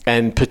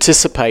and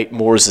participate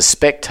more as a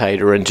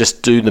spectator and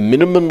just do the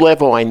minimum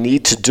level I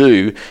need to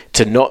do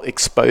to not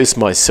expose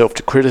myself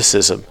to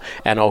criticism,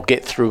 and I'll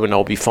get through and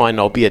I'll be fine.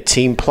 I'll be a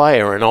team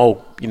player and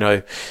I'll,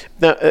 no,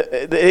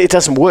 it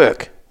doesn't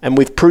work. And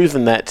we've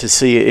proven that to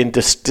see in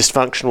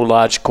dysfunctional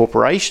large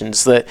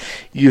corporations that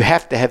you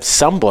have to have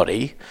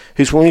somebody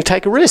who's willing to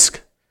take a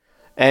risk.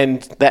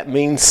 And that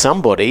means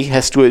somebody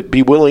has to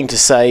be willing to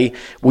say,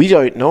 we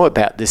don't know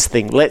about this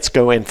thing, let's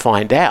go and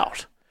find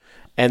out.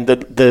 And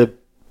the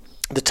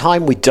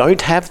time we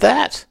don't have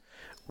that,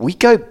 we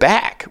go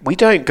back. We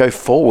don't go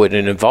forward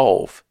and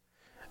evolve.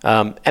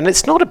 And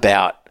it's not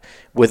about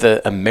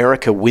whether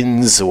America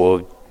wins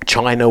or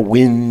China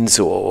wins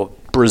or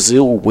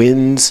Brazil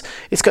wins.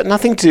 It's got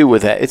nothing to do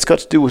with that. It's got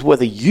to do with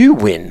whether you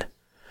win.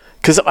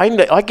 Because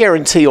I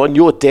guarantee on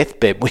your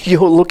deathbed, when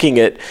you're looking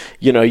at,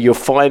 your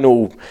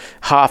final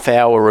half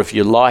hour of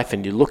your life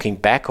and you're looking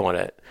back on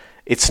it,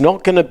 it's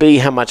not going to be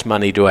how much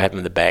money do I have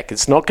in the bank.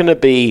 It's not going to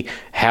be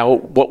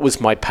what was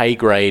my pay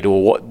grade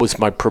or what was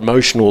my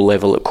promotional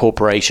level at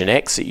Corporation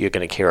X that you're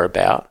going to care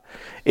about.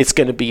 It's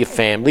going to be your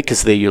family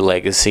because they're your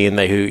legacy and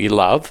they're who you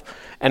love.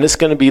 And it's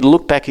going to be to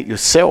look back at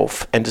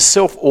yourself and to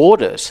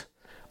self-audit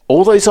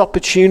all those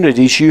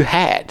opportunities you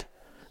had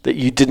that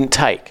you didn't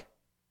take.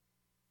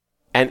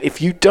 And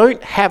if you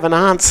don't have an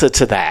answer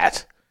to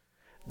that,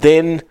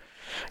 then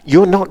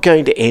you're not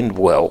going to end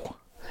well.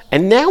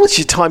 And now is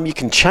your time you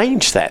can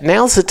change that.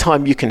 Now's the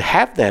time you can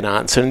have that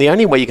answer. And the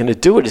only way you're going to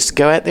do it is to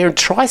go out there and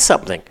try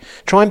something.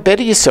 Try and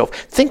better yourself.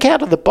 Think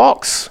out of the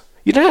box.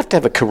 You don't have to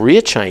have a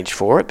career change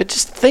for it, but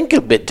just think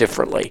a bit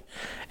differently.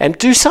 And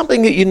do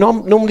something that you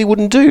normally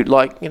wouldn't do,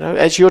 like,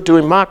 as you're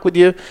doing, Mark, with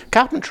your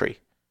carpentry.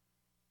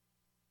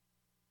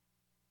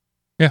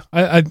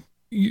 Yeah,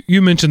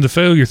 you mentioned the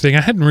failure thing.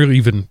 I hadn't really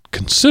even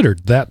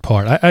considered that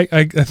part.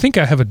 I think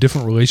I have a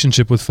different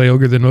relationship with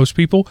failure than most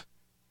people.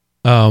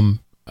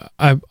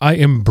 I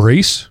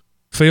embrace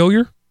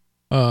failure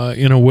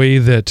in a way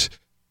that,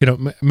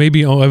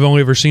 maybe I've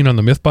only ever seen on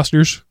the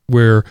Mythbusters,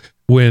 where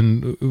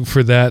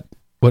for that,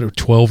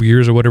 12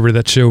 years or whatever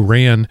that show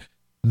ran,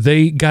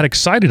 they got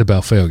excited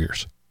about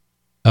failures.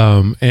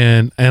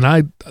 And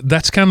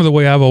that's kind of the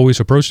way I've always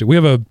approached it. We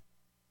have a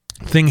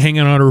thing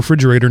hanging on our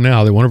refrigerator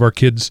now that one of our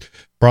kids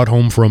brought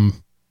home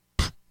from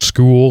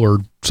school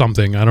or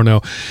something. I don't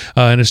know.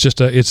 And it's just,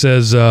 it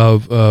says,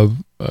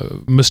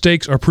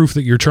 mistakes are proof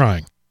that you're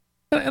trying.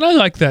 And I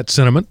like that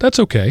sentiment. That's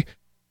okay.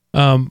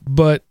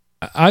 But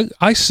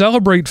I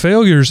celebrate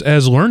failures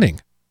as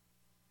learning,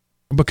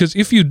 because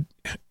if you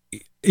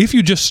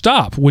just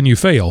stop when you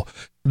fail,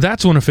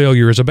 that's when a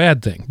failure is a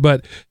bad thing.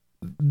 But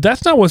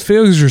that's not what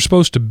failures are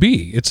supposed to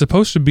be. It's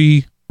supposed to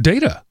be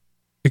data,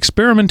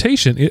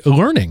 experimentation,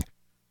 learning.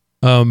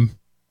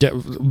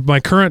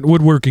 My current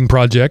woodworking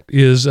project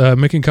is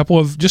making a couple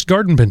of just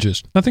garden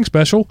benches. Nothing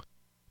special.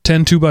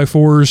 10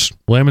 2x4s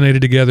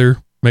laminated together,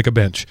 make a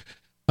bench.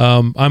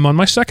 I'm on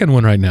my second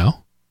one right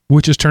now,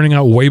 which is turning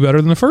out way better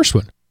than the first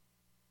one,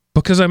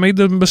 because I made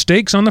the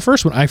mistakes on the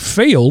first one. I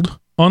failed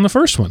on the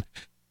first one.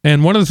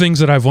 And one of the things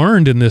that I've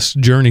learned in this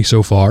journey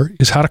so far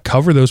is how to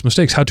cover those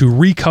mistakes, how to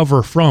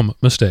recover from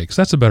mistakes.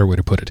 That's a better way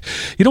to put it.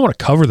 You don't want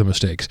to cover the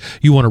mistakes.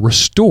 You want to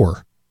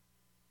restore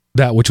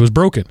that which was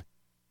broken,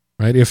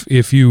 right?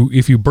 If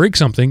you break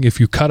something, if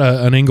you cut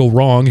an angle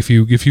wrong, if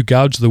you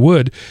gouge the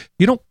wood,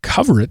 you don't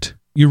cover it,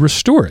 you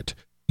restore it.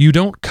 You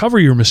don't cover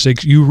your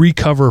mistakes, you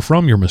recover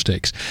from your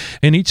mistakes.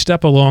 And each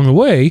step along the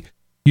way,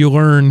 you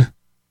learn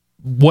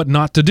what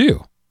not to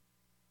do.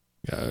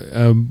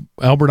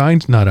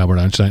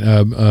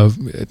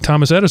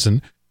 Thomas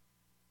Edison,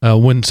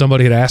 when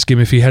somebody had asked him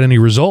if he had any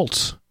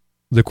results,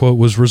 the quote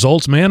was,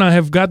 "Results, man, I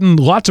have gotten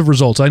lots of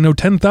results. I know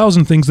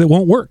 10,000 things that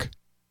won't work."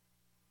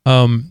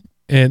 And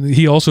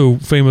he also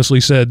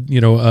famously said,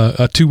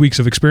 2 weeks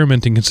of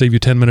experimenting can save you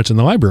 10 minutes in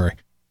the library.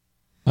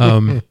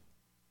 And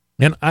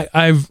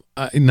I've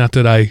not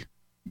that I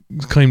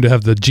claim to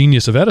have the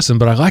genius of Edison,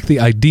 but I like the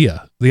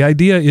idea. The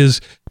idea is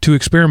to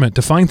experiment,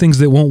 to find things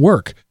that won't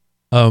work.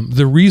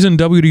 The reason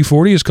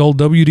WD-40 is called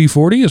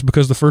WD-40 is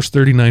because the first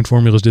 39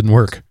 formulas didn't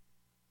work.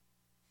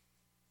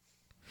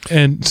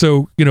 And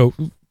so,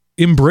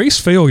 embrace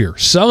failure,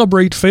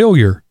 celebrate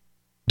failure.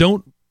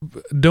 Don't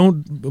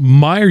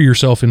mire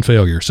yourself in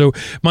failure. So,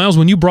 Miles,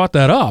 when you brought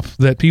that up,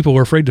 that people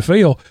are afraid to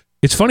fail,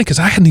 it's funny because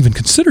I hadn't even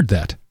considered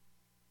that.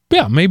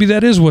 Yeah, maybe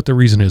that is what the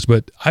reason is,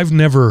 but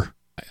never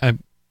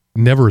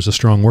is a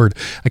strong word.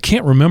 I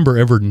can't remember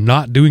ever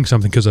not doing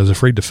something because I was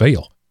afraid to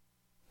fail.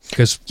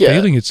 Because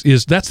failing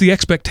is that's the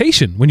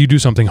expectation when you do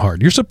something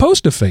hard. You're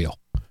supposed to fail.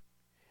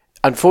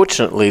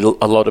 Unfortunately,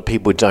 a lot of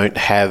people don't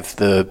have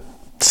the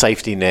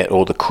safety net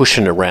or the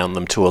cushion around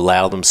them to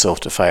allow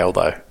themselves to fail,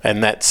 though.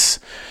 And that's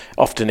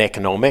often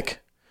economic.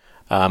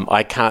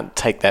 I can't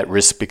take that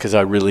risk because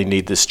I really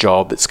need this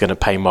job. It's going to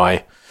pay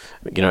my,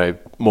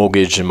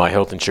 mortgage and my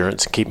health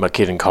insurance and keep my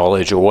kid in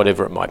college or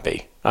whatever it might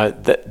be.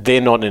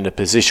 They're not in a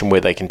position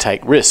where they can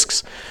take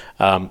risks.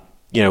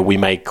 We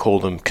may call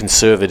them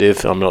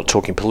conservative. I'm not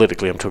talking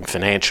politically, I'm talking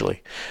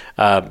financially.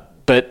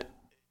 But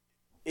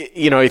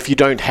if you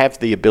don't have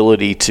the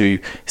ability to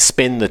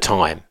spend the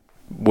time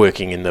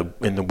working in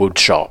the wood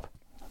shop,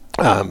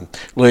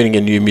 learning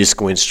a new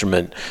musical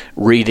instrument,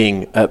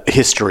 reading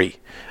history,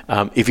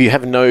 if you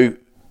have no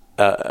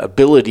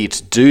ability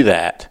to do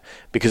that,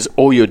 because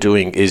all you're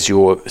doing is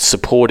you're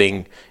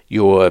supporting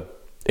your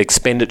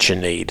expenditure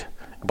need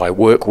by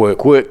work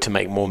to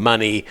make more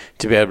money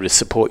to be able to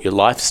support your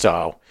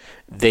lifestyle,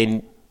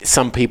 then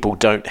some people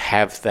don't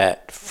have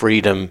that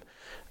freedom.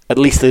 At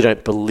least they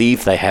don't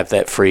believe they have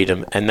that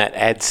freedom, and that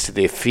adds to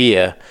their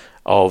fear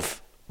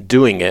of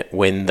doing it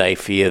when they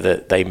fear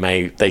that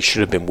they should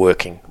have been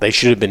working, they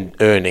should have been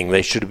earning,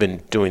 they should have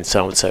been doing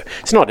so and so.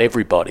 It's not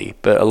everybody,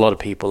 but a lot of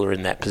people are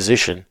in that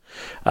position.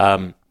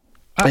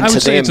 I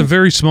would say it's a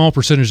very small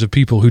percentage of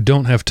people who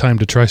don't have time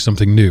to try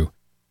something new.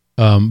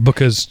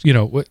 Because,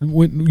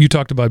 when you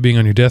talked about being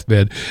on your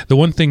deathbed, the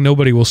one thing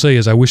nobody will say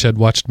is, I wish I'd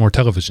watched more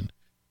television.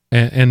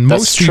 And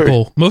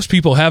most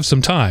people have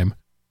some time.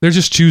 They're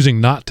just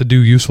choosing not to do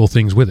useful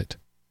things with it.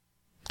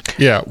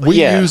 Yeah,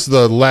 we use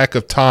the lack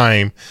of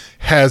time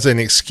as an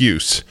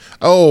excuse.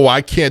 Oh,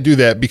 I can't do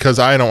that because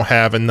I don't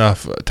have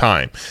enough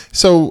time.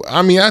 So,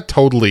 I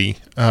totally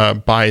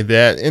buy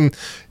that. And,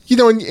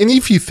 and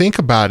if you think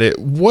about it,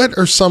 what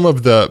are some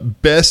of the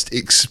best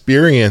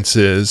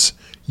experiences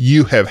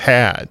you have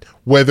had?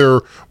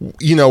 Whether,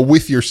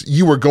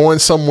 you were going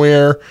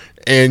somewhere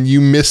and you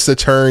missed the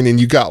turn and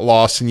you got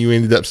lost and you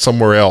ended up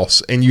somewhere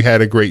else and you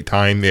had a great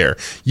time there.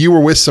 You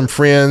were with some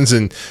friends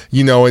and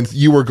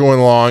you were going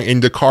along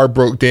and the car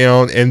broke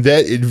down, and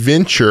that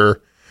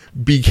adventure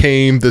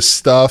became the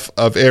stuff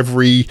of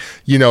every,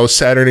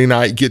 Saturday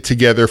night get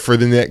together for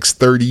the next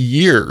 30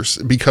 years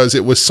because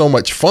it was so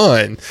much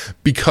fun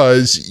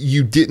because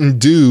you didn't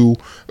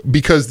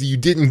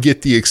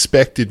get the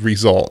expected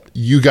result.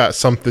 You got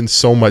something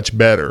so much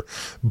better.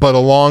 But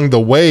along the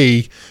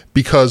way,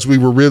 because we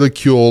were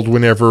ridiculed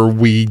whenever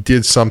we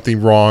did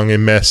something wrong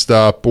and messed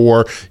up,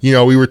 or,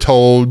 we were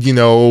told,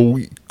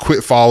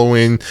 quit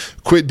following,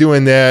 quit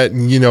doing that,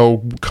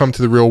 and, come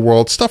to the real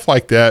world, stuff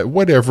like that,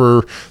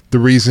 whatever the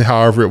reason,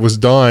 however it was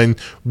done,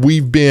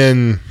 we've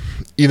been,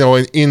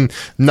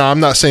 I'm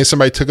not saying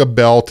somebody took a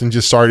belt and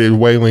just started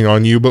wailing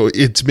on you, but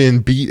it's been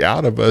beat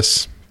out of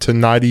us to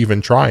not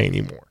even try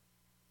anymore.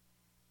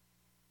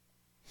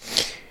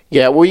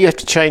 Yeah, well, you have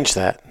to change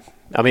that.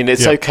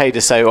 It's okay to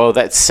say, oh,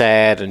 that's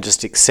sad, and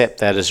just accept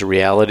that as a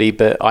reality,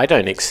 but I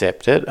don't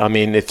accept it.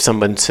 If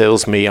someone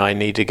tells me I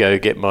need to go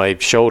get my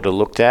shoulder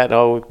looked at,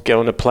 I'll go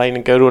on a plane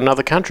and go to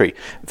another country.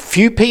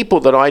 Few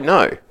people that I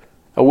know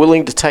are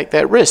willing to take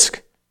that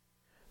risk.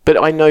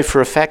 But I know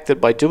for a fact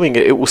that by doing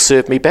it, it will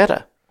serve me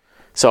better.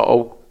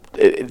 So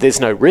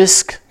there's no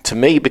risk to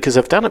me because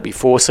I've done it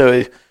before,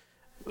 so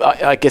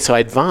I guess I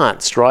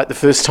advanced, right? The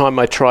first time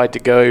I tried to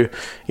go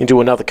into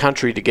another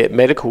country to get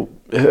medical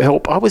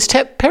help, I was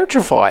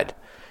petrified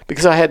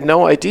because I had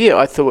no idea.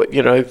 I thought,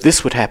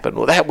 this would happen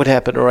or that would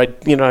happen, or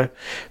no,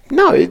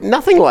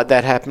 nothing like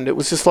that happened. It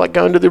was just like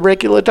going to the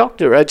regular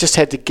doctor. I just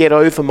had to get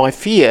over my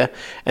fear,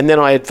 and then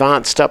I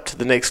advanced up to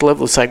the next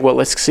level of saying, well,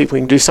 let's see if we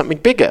can do something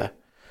bigger.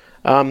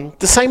 The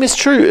same is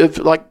true of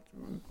like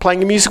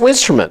playing a musical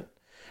instrument.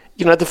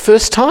 The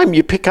first time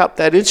you pick up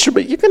that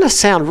instrument, you're going to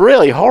sound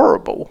really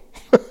horrible.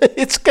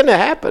 It's going to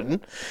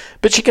happen,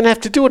 but you're going to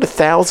have to do it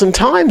 1,000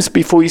 times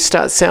before you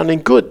start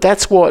sounding good.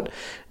 That's what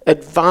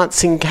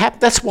advancing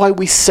that's why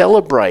we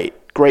celebrate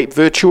great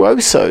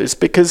virtuosos,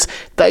 because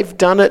they've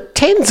done it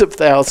tens of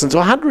thousands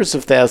or hundreds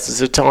of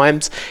thousands of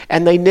times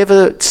and they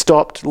never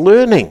stopped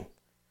learning.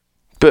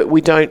 But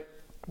we don't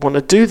want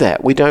to do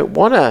that. We don't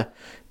want to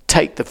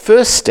take the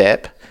first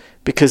step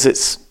because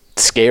it's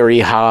scary,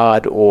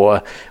 hard,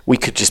 or we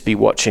could just be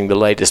watching the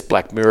latest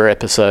Black Mirror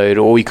episode,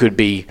 or we could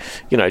be,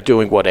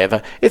 doing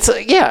whatever. It's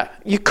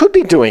you could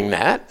be doing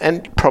that,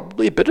 and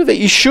probably a bit of it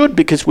you should,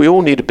 because we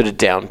all need a bit of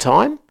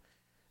downtime.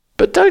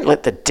 But don't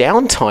let the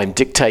downtime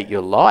dictate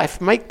your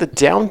life. Make the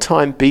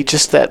downtime be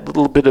just that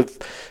little bit of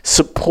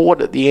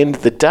support at the end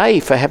of the day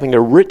for having a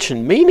rich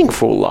and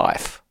meaningful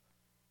life.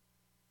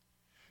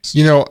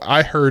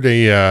 I heard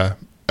a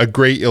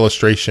great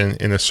illustration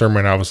in a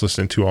sermon I was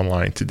listening to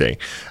online today.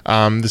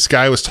 This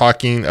guy was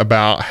talking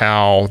about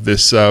how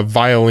this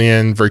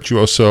violin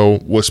virtuoso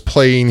was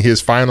playing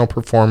his final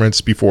performance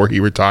before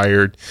he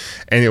retired,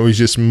 and it was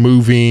just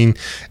moving,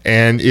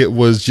 and it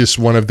was just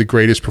one of the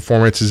greatest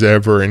performances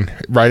ever. And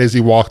right as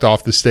he walked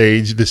off the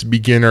stage, this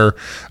beginner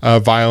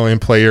violin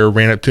player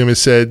ran up to him and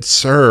said,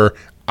 "Sir,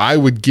 I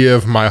would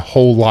give my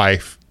whole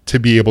life to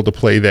be able to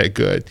play that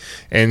good."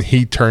 And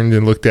he turned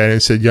and looked at it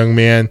and said, "Young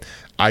man,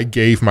 I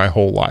gave my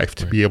whole life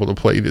to be able to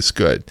play this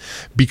good,"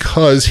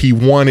 because he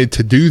wanted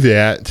to do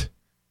that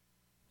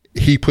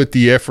he put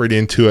the effort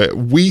into it.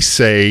 We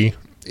say,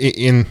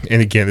 and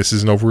again, this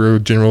is an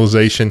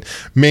overgeneralization,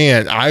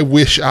 man, I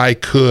wish I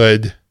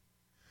could,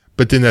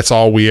 but then that's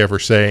all we ever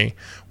say.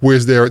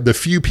 Whereas there are the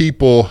few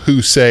people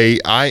who say,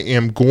 I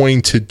am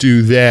going to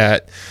do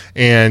that,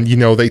 and,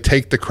 they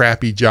take the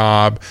crappy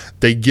job,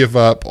 they give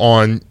up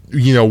on,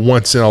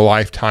 once in a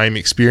lifetime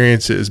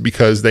experiences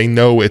because they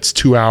know it's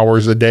 2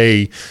 hours a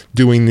day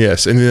doing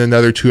this, and then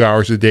another 2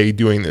 hours a day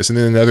doing this, and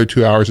then another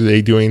 2 hours a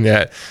day doing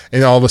that.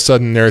 And all of a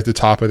sudden they're at the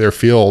top of their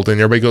field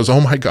and everybody goes, oh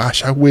my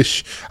gosh, I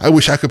wish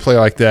I could play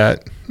like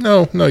that.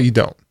 No, you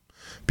don't,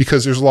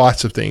 because there's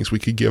lots of things we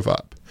could give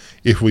up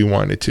if we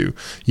wanted to.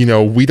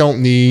 We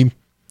don't need,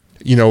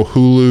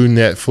 Hulu,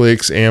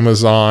 Netflix,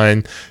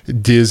 Amazon,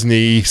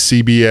 Disney,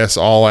 CBS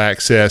All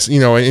Access,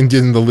 and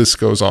then the list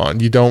goes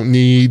on. You don't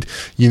need,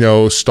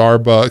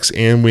 Starbucks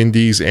and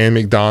Wendy's and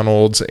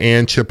McDonald's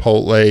and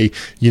Chipotle.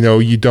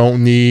 You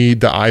don't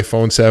need the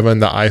iPhone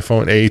 7, the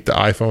iPhone 8, the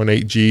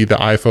iPhone 8G, the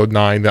iPhone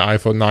 9, the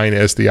iPhone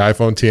 9S, the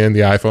iPhone 10,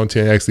 the iPhone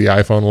 10X, the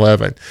iPhone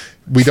 11.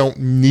 We don't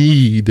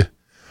need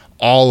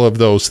all of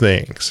those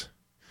things.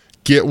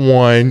 Get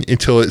one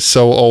until it's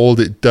so old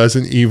it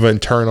doesn't even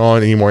turn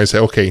on anymore and say,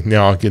 okay,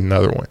 now I'll get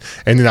another one.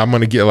 And then I'm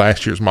going to get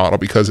last year's model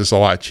because it's a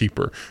lot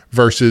cheaper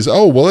versus,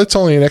 oh, well, it's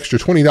only an extra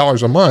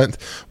 $20 a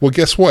month. Well,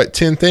 guess what?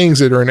 10 things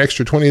that are an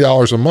extra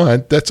 $20 a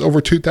month, that's over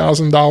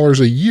 $2,000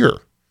 a year.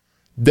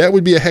 That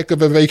would be a heck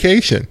of a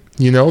vacation.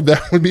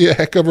 That would be a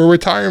heck of a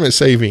retirement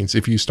savings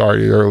if you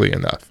started early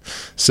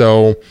enough.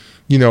 So,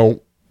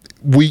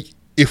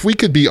 if we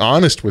could be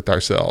honest with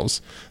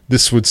ourselves,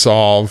 this would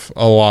solve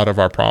a lot of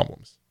our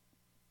problems.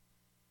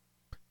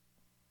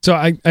 So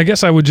I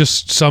guess I would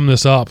just sum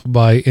this up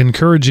by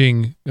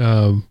encouraging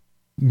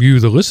you,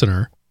 the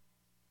listener,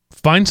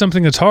 find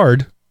something that's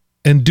hard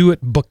and do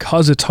it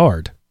because it's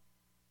hard.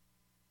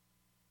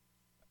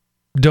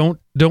 Don't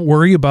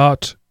worry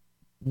about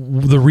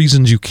the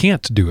reasons you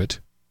can't do it.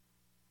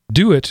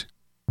 Do it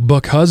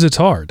because it's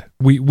hard.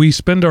 We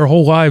spend our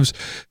whole lives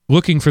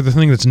looking for the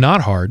thing that's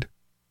not hard,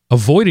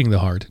 avoiding the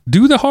hard.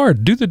 Do the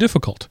hard. Do the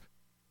difficult.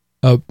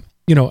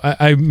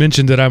 I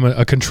mentioned that I'm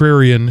a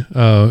contrarian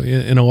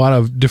in a lot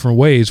of different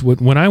ways.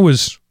 When I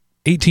was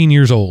 18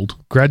 years old,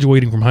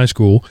 graduating from high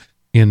school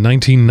in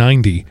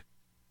 1990,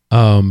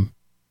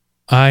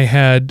 I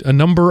had a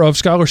number of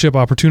scholarship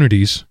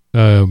opportunities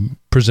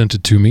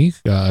presented to me,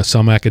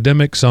 some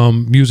academic,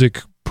 some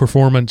music,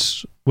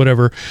 performance,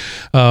 whatever.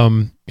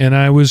 And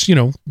I was,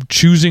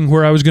 choosing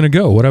where I was going to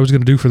go, what I was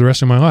going to do for the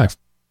rest of my life.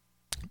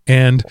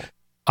 And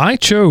I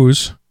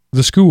chose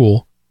the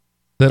school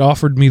that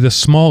offered me the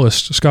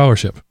smallest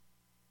scholarship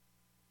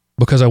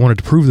because I wanted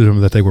to prove to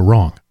them that they were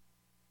wrong.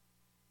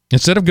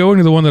 Instead of going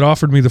to the one that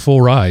offered me the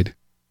full ride,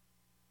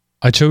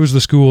 I chose the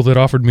school that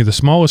offered me the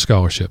smallest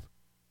scholarship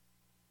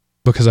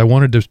because I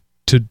wanted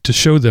to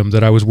show them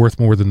that I was worth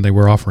more than they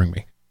were offering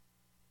me.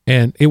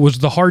 And it was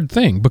the hard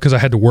thing because I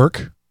had to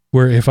work,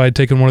 where if I had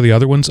taken one of the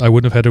other ones, I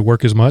wouldn't have had to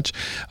work as much.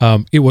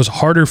 It was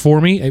harder for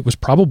me. It was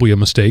probably a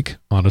mistake,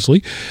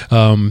 honestly.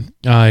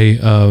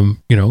 I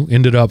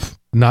ended up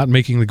not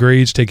making the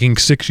grades, taking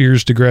 6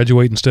 years to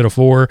graduate instead of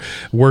 4,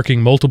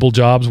 working multiple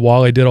jobs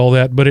while I did all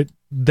that. But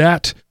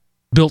that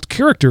built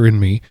character in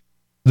me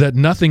that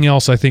nothing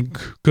else I think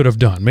could have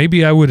done.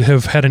 Maybe I would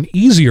have had an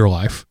easier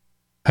life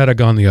had I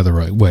gone the other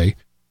way,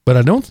 but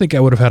I don't think I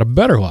would have had a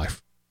better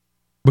life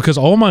because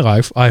all my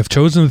life I have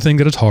chosen the thing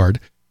that is hard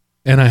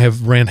and I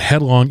have ran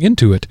headlong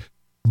into it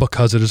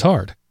because it is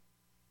hard.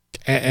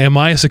 Am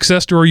I a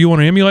success story you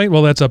want to emulate?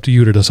 Well, that's up to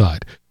you to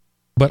decide.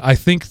 But I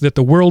think that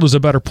the world is a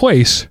better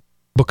place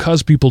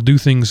because people do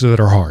things that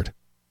are hard.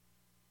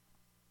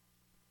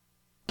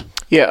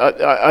 Yeah,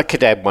 I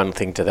could add one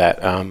thing to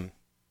that.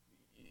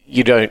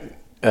 You don't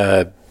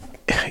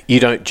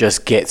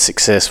just get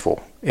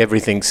successful.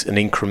 Everything's an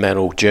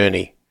incremental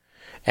journey.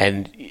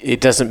 And it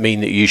doesn't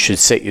mean that you should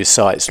set your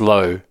sights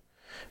low,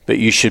 but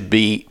you should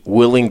be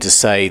willing to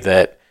say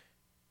that,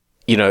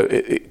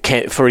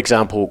 for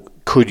example,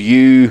 could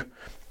you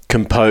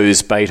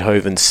compose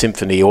Beethoven's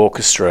symphony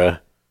orchestra?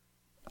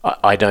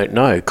 I don't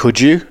know. Could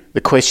you? The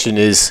question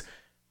is,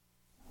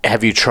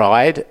 have you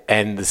tried?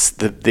 And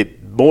the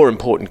more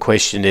important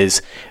question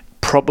is,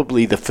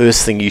 probably the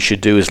first thing you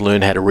should do is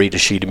learn how to read a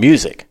sheet of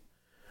music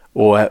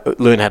or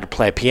learn how to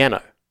play a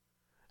piano.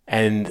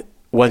 And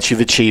once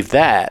you've achieved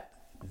that,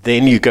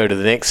 then you go to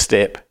the next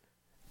step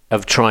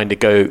of trying to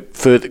go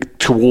further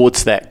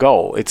towards that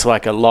goal. It's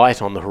like a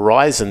light on the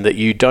horizon that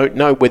you don't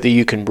know whether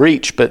you can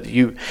reach, but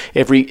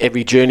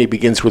every journey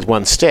begins with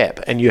one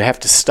step, and you have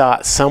to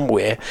start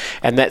somewhere,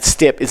 and that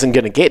step isn't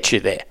going to get you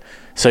there.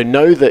 So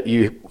know that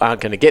you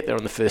aren't going to get there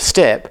on the first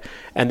step,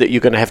 and that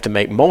you're going to have to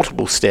make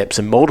multiple steps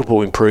and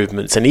multiple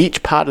improvements, and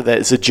each part of that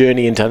is a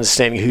journey into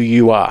understanding who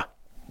you are,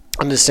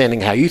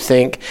 understanding how you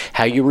think,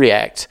 how you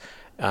react,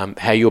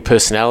 how your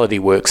personality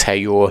works, how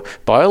your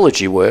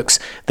biology works,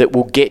 that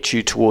will get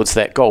you towards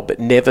that goal, but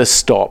never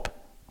stop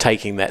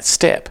taking that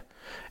step.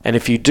 And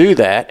if you do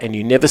that and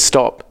you never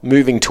stop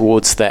moving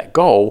towards that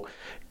goal,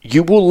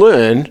 you will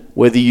learn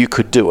whether you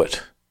could do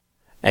it.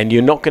 And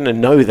you're not going to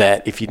know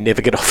that if you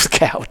never get off the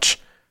couch.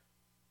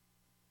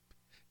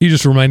 You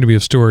just reminded me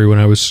of a story when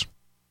I was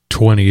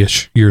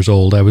 20-ish years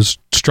old. I was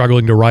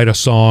struggling to write a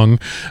song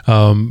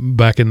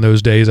back in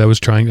those days. I was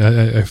trying,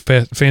 I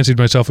fancied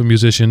myself a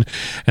musician,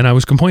 and I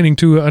was complaining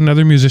to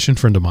another musician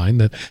friend of mine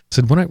that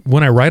said,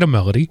 when I write a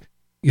melody,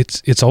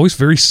 it's always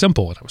very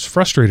simple, and I was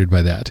frustrated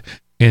by that.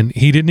 And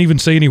he didn't even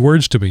say any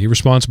words to me. His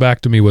response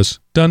back to me was,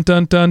 dun,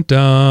 dun, dun,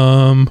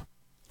 dum.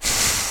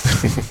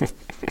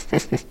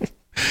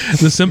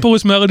 The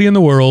simplest melody in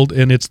the world,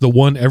 and it's the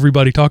one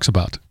everybody talks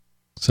about.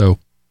 So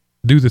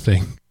do the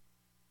thing.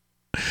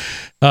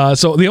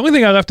 So the only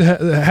thing I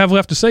have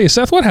left to say is,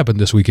 Seth, what happened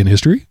this week in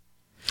history?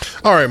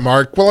 All right,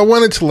 Mark. Well, I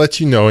wanted to let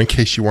you know, in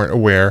case you weren't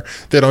aware,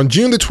 that on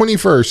June the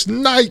 21st,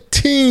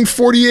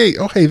 1948,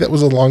 oh, hey, that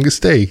was the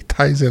longest day.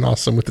 Ties in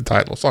awesome with the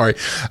title. Sorry.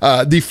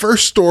 The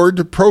first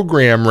stored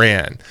program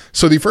ran.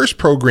 So the first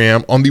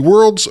program on the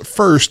world's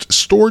first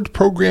stored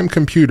program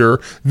computer,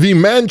 the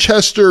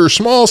Manchester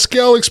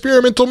Small-Scale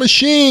Experimental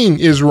Machine,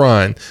 is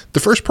run.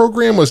 The first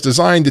program was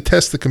designed to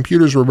test the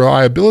computer's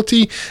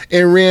reliability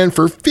and ran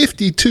for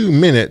 52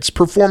 minutes,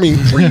 performing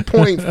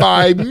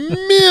 3.5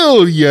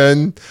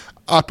 million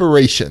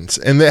operations.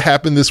 And that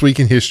happened this week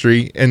in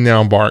history. And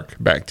now, Mark,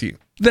 back to you.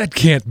 That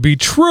can't be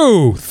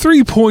true.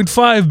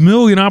 3.5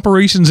 million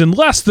operations in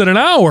less than an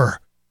hour.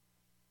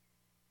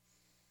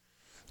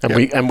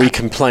 And we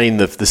complain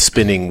of the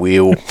spinning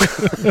wheel.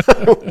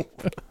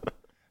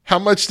 How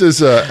much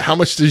does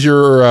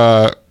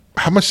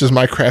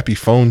my crappy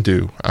phone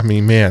do? I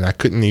mean, man, I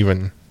couldn't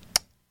even.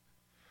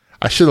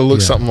 I should have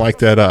looked something like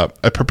that up.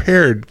 A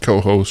prepared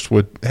co-host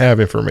would have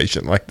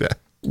information like that.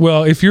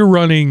 Well, if you're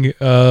running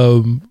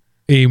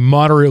a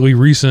moderately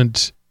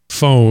recent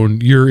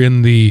phone, you're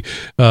in the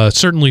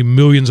certainly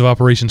millions of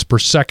operations per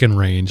second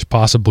range,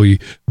 possibly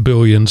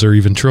billions or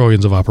even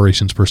trillions of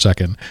operations per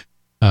second.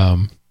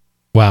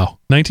 Wow.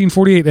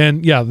 1948.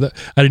 And yeah,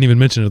 I didn't even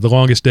mention it. The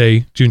longest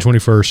day, June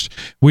 21st.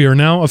 We are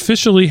now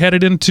officially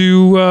headed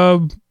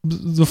into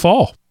the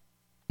fall,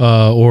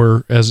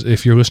 or as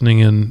if you're listening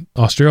in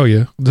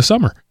Australia, the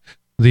summer.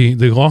 The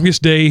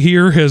longest day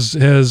here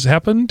has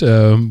happened.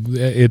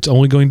 It's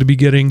only going to be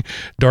getting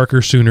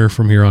darker sooner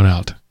from here on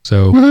out.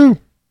 So Woo-hoo.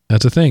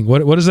 That's a thing.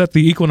 What is that?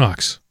 The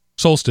equinox,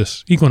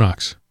 solstice,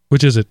 equinox.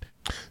 Which is it?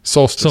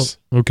 Solstice.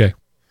 Okay.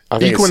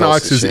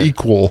 Equinox is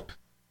equal.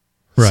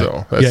 Right.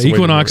 So yeah.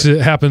 Equinox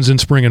happens in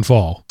spring and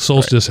fall.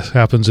 Solstice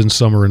happens in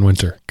summer and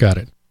winter. Got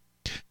it.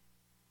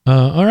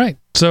 All right.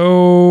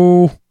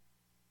 So,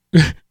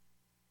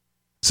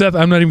 Seth,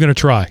 I'm not even going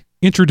to try.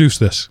 Introduce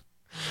this.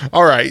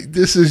 All right,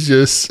 this is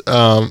just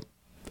an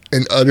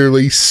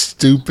utterly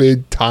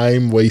stupid,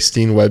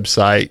 time-wasting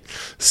website,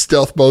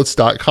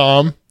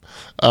 stealthboats.com,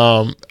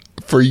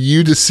 for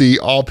you to see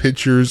all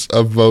pictures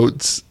of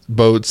boats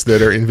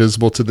that are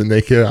invisible to the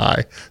naked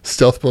eye.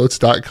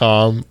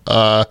 Stealthboats.com,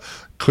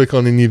 click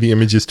on any of the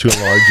images to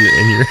enlarge it,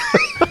 and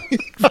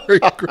you're very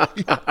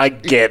great. I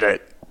get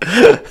it.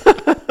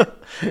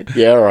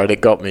 Yeah, all right,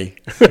 it got me.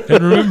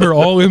 And remember,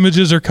 all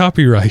images are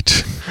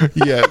copyright.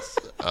 Yes.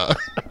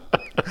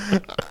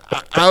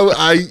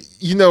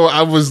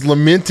 I was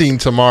lamenting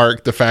to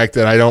Mark the fact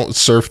that I don't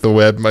surf the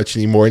web much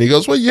anymore. And he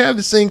goes, well, you have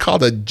this thing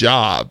called a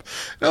job.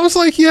 And I was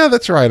like, yeah,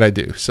 that's right, I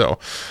do. So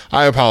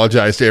I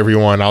apologize to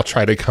everyone. I'll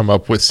try to come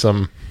up with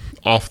some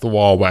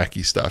off-the-wall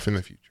wacky stuff in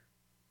the future.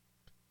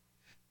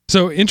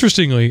 So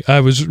interestingly,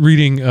 I was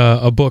reading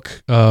a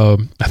book. I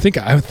think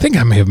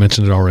I may have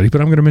mentioned it already,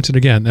 but I'm going to mention it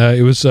again.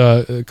 It was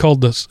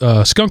called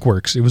the Skunk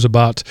Works. It was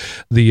about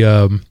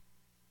the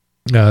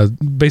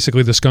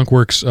basically the Skunk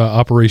Works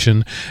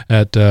operation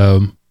at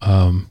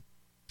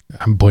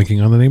I'm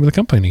blanking on the name of the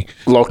company.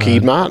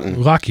 Lockheed Martin.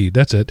 Lockheed,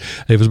 that's it.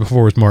 It was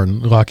before it was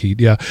Martin.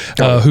 Lockheed, yeah.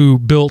 Who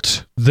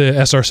built the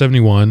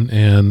SR-71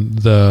 and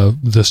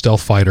the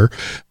stealth fighter,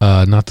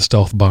 not the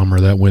stealth bomber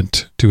that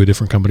went to a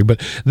different company.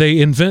 But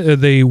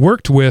they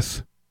worked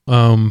with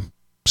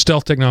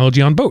stealth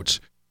technology on boats.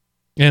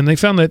 And they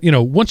found that,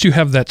 once you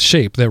have that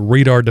shape, that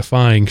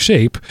radar-defying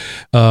shape,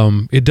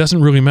 it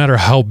doesn't really matter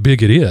how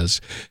big it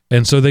is.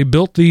 And so they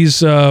built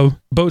these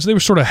boats. They were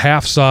sort of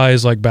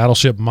half-size, like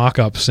battleship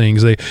mock-up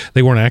things.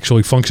 They weren't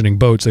actually functioning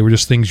boats. They were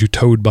just things you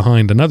towed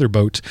behind another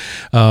boat.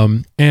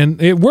 And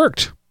it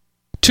worked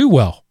too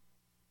well.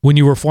 When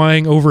you were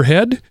flying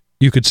overhead,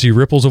 you could see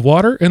ripples of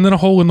water and then a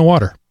hole in the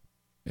water.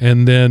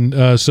 And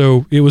then,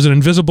 so it was an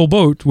invisible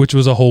boat, which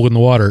was a hole in the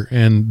water,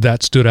 and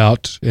that stood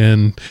out.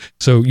 And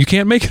so you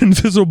can't make an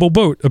invisible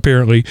boat,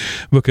 apparently,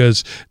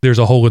 because there's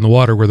a hole in the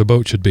water where the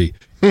boat should be.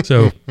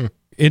 So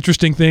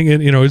interesting thing.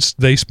 And,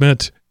 they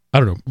spent,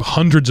 I don't know,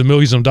 hundreds of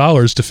millions of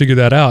dollars to figure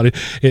that out.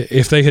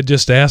 If they had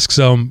just asked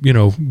some,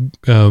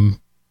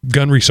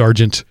 gunnery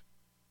sergeant,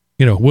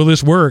 will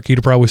this work? He'd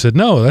have probably said,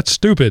 no, that's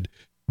stupid.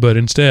 But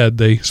instead,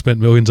 they spent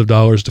millions of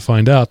dollars to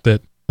find out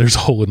that there's a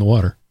hole in the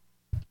water.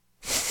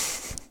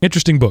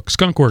 Interesting book,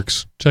 Skunk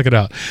Works. Check it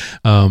out.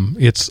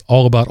 It's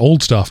all about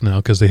old stuff now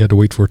because they had to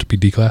wait for it to be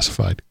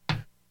declassified.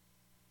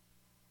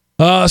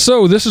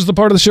 So this is the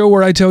part of the show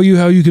where I tell you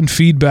how you can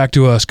feed back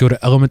to us. Go to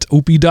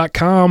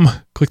elementop.com,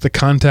 click the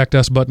Contact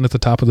Us button at the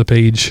top of the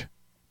page,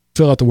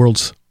 fill out the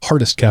world's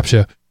hardest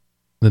CAPTCHA,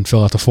 then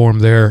fill out the form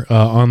there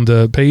on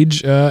the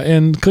page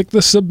and click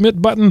the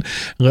Submit button.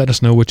 Let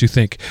us know what you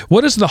think.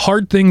 What is the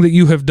hard thing that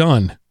you have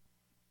done?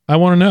 I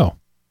want to know.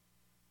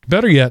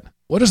 Better yet,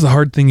 what is the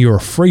hard thing you're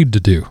afraid to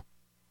do?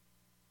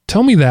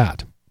 Tell me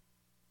that.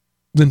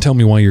 Then tell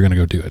me why you're going to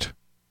go do it.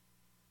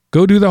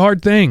 Go do the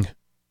hard thing.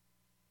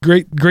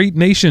 Great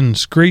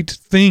nations, great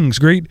things,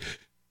 great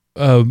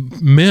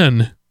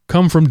men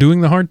come from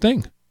doing the hard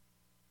thing.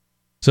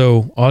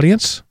 So,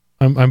 audience,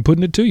 I'm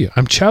putting it to you.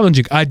 I'm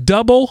challenging. I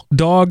double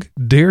dog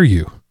dare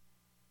you.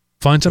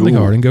 Find something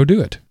hard and go do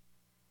it.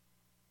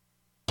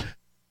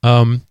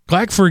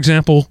 Like, for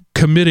example,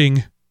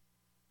 committing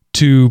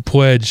to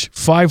pledge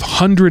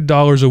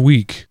 $500 a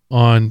week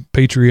on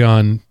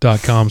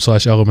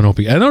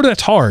patreon.com/elementop. I know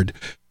that's hard,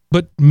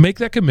 but make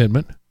that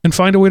commitment and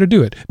find a way to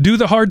do it. Do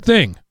the hard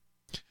thing.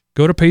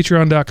 Go to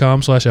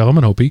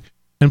patreon.com/elementop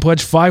and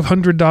pledge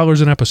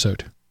 $500 an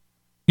episode.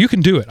 You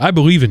can do it. I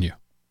believe in you.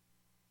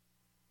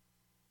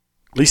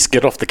 At least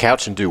get off the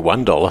couch and do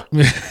 $1.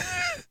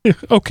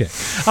 Okay.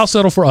 I'll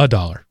settle for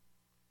 $1.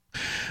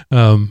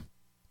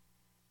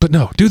 But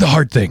no, do the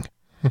hard thing.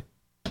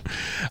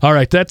 All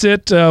right, that's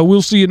it.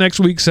 We'll see you next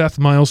week. Seth,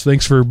 Miles,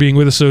 thanks for being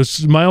with us. So,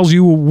 Miles,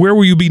 where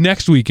will you be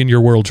next week in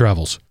your world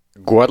travels?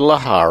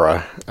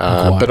 Guadalajara,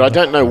 but I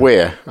don't know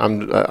where.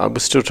 I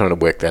was still trying to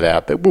work that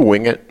out, but we'll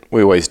wing it.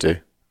 We always do.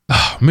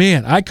 Oh,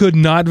 man, I could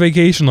not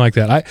vacation like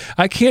that.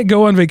 I can't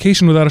go on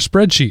vacation without a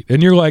spreadsheet.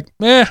 And you're like,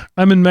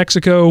 I'm in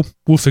Mexico.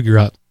 We'll figure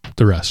out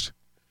the rest.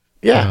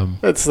 Yeah,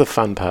 that's the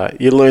fun part.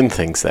 You learn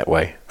things that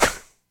way.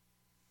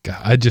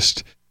 God, I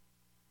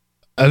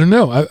don't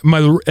know.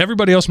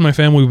 Everybody else in my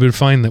family would be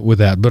fine with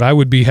that, but I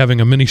would be having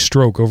a mini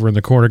stroke over in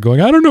the corner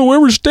going, I don't know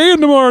where we're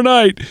staying tomorrow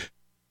night.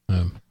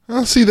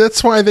 Well, see,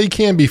 that's why they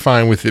can be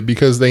fine with it,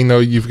 because they know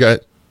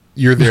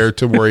you're there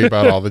to worry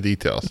about all the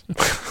details.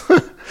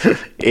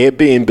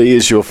 Airbnb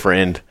is your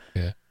friend.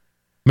 Yeah.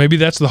 Maybe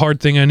that's the hard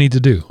thing I need to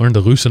do. Learn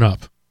to loosen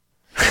up.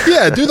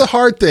 Yeah, do the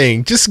hard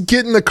thing. Just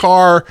get in the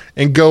car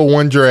and go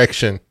one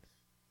direction.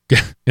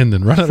 And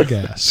then run out of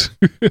gas.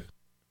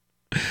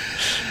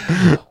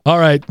 All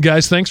right,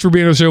 guys, thanks for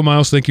being on the show.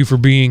 Miles, thank you for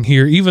being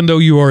here. Even though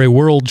you are a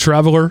world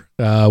traveler,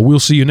 we'll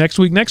see you next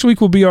week. Next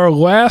week will be our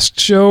last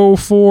show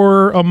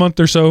for a month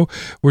or so.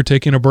 We're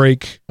taking a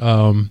break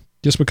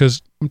just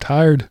because I'm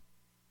tired.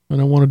 I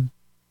don't want to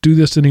do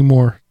this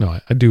anymore. No,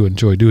 I do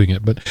enjoy doing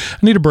it, but I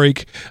need a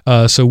break.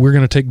 So we're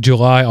going to take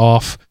July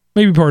off,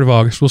 maybe part of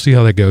August. We'll see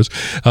how that goes.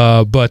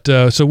 So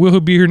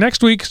we'll be here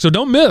next week. So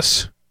don't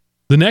miss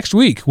the next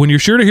week when you're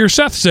sure to hear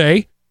Seth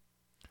say,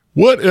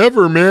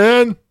 "Whatever,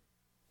 man."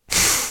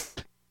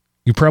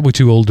 You're probably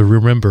too old to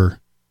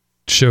remember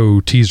show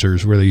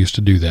teasers where they used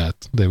to do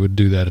that. They would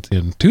do that at the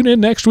end. Tune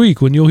in next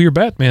week when you'll hear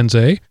Batman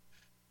say.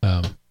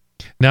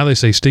 Now they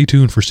say stay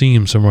tuned for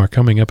scenes from our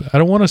coming up. I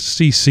don't want to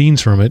see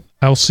scenes from it.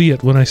 I'll see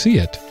it when I see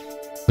it.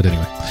 But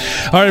anyway.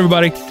 All right,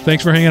 everybody.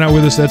 Thanks for hanging out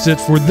with us. That's it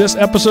for this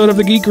episode of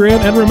The Geek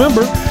Rant. And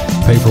remember,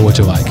 pay for what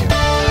you like.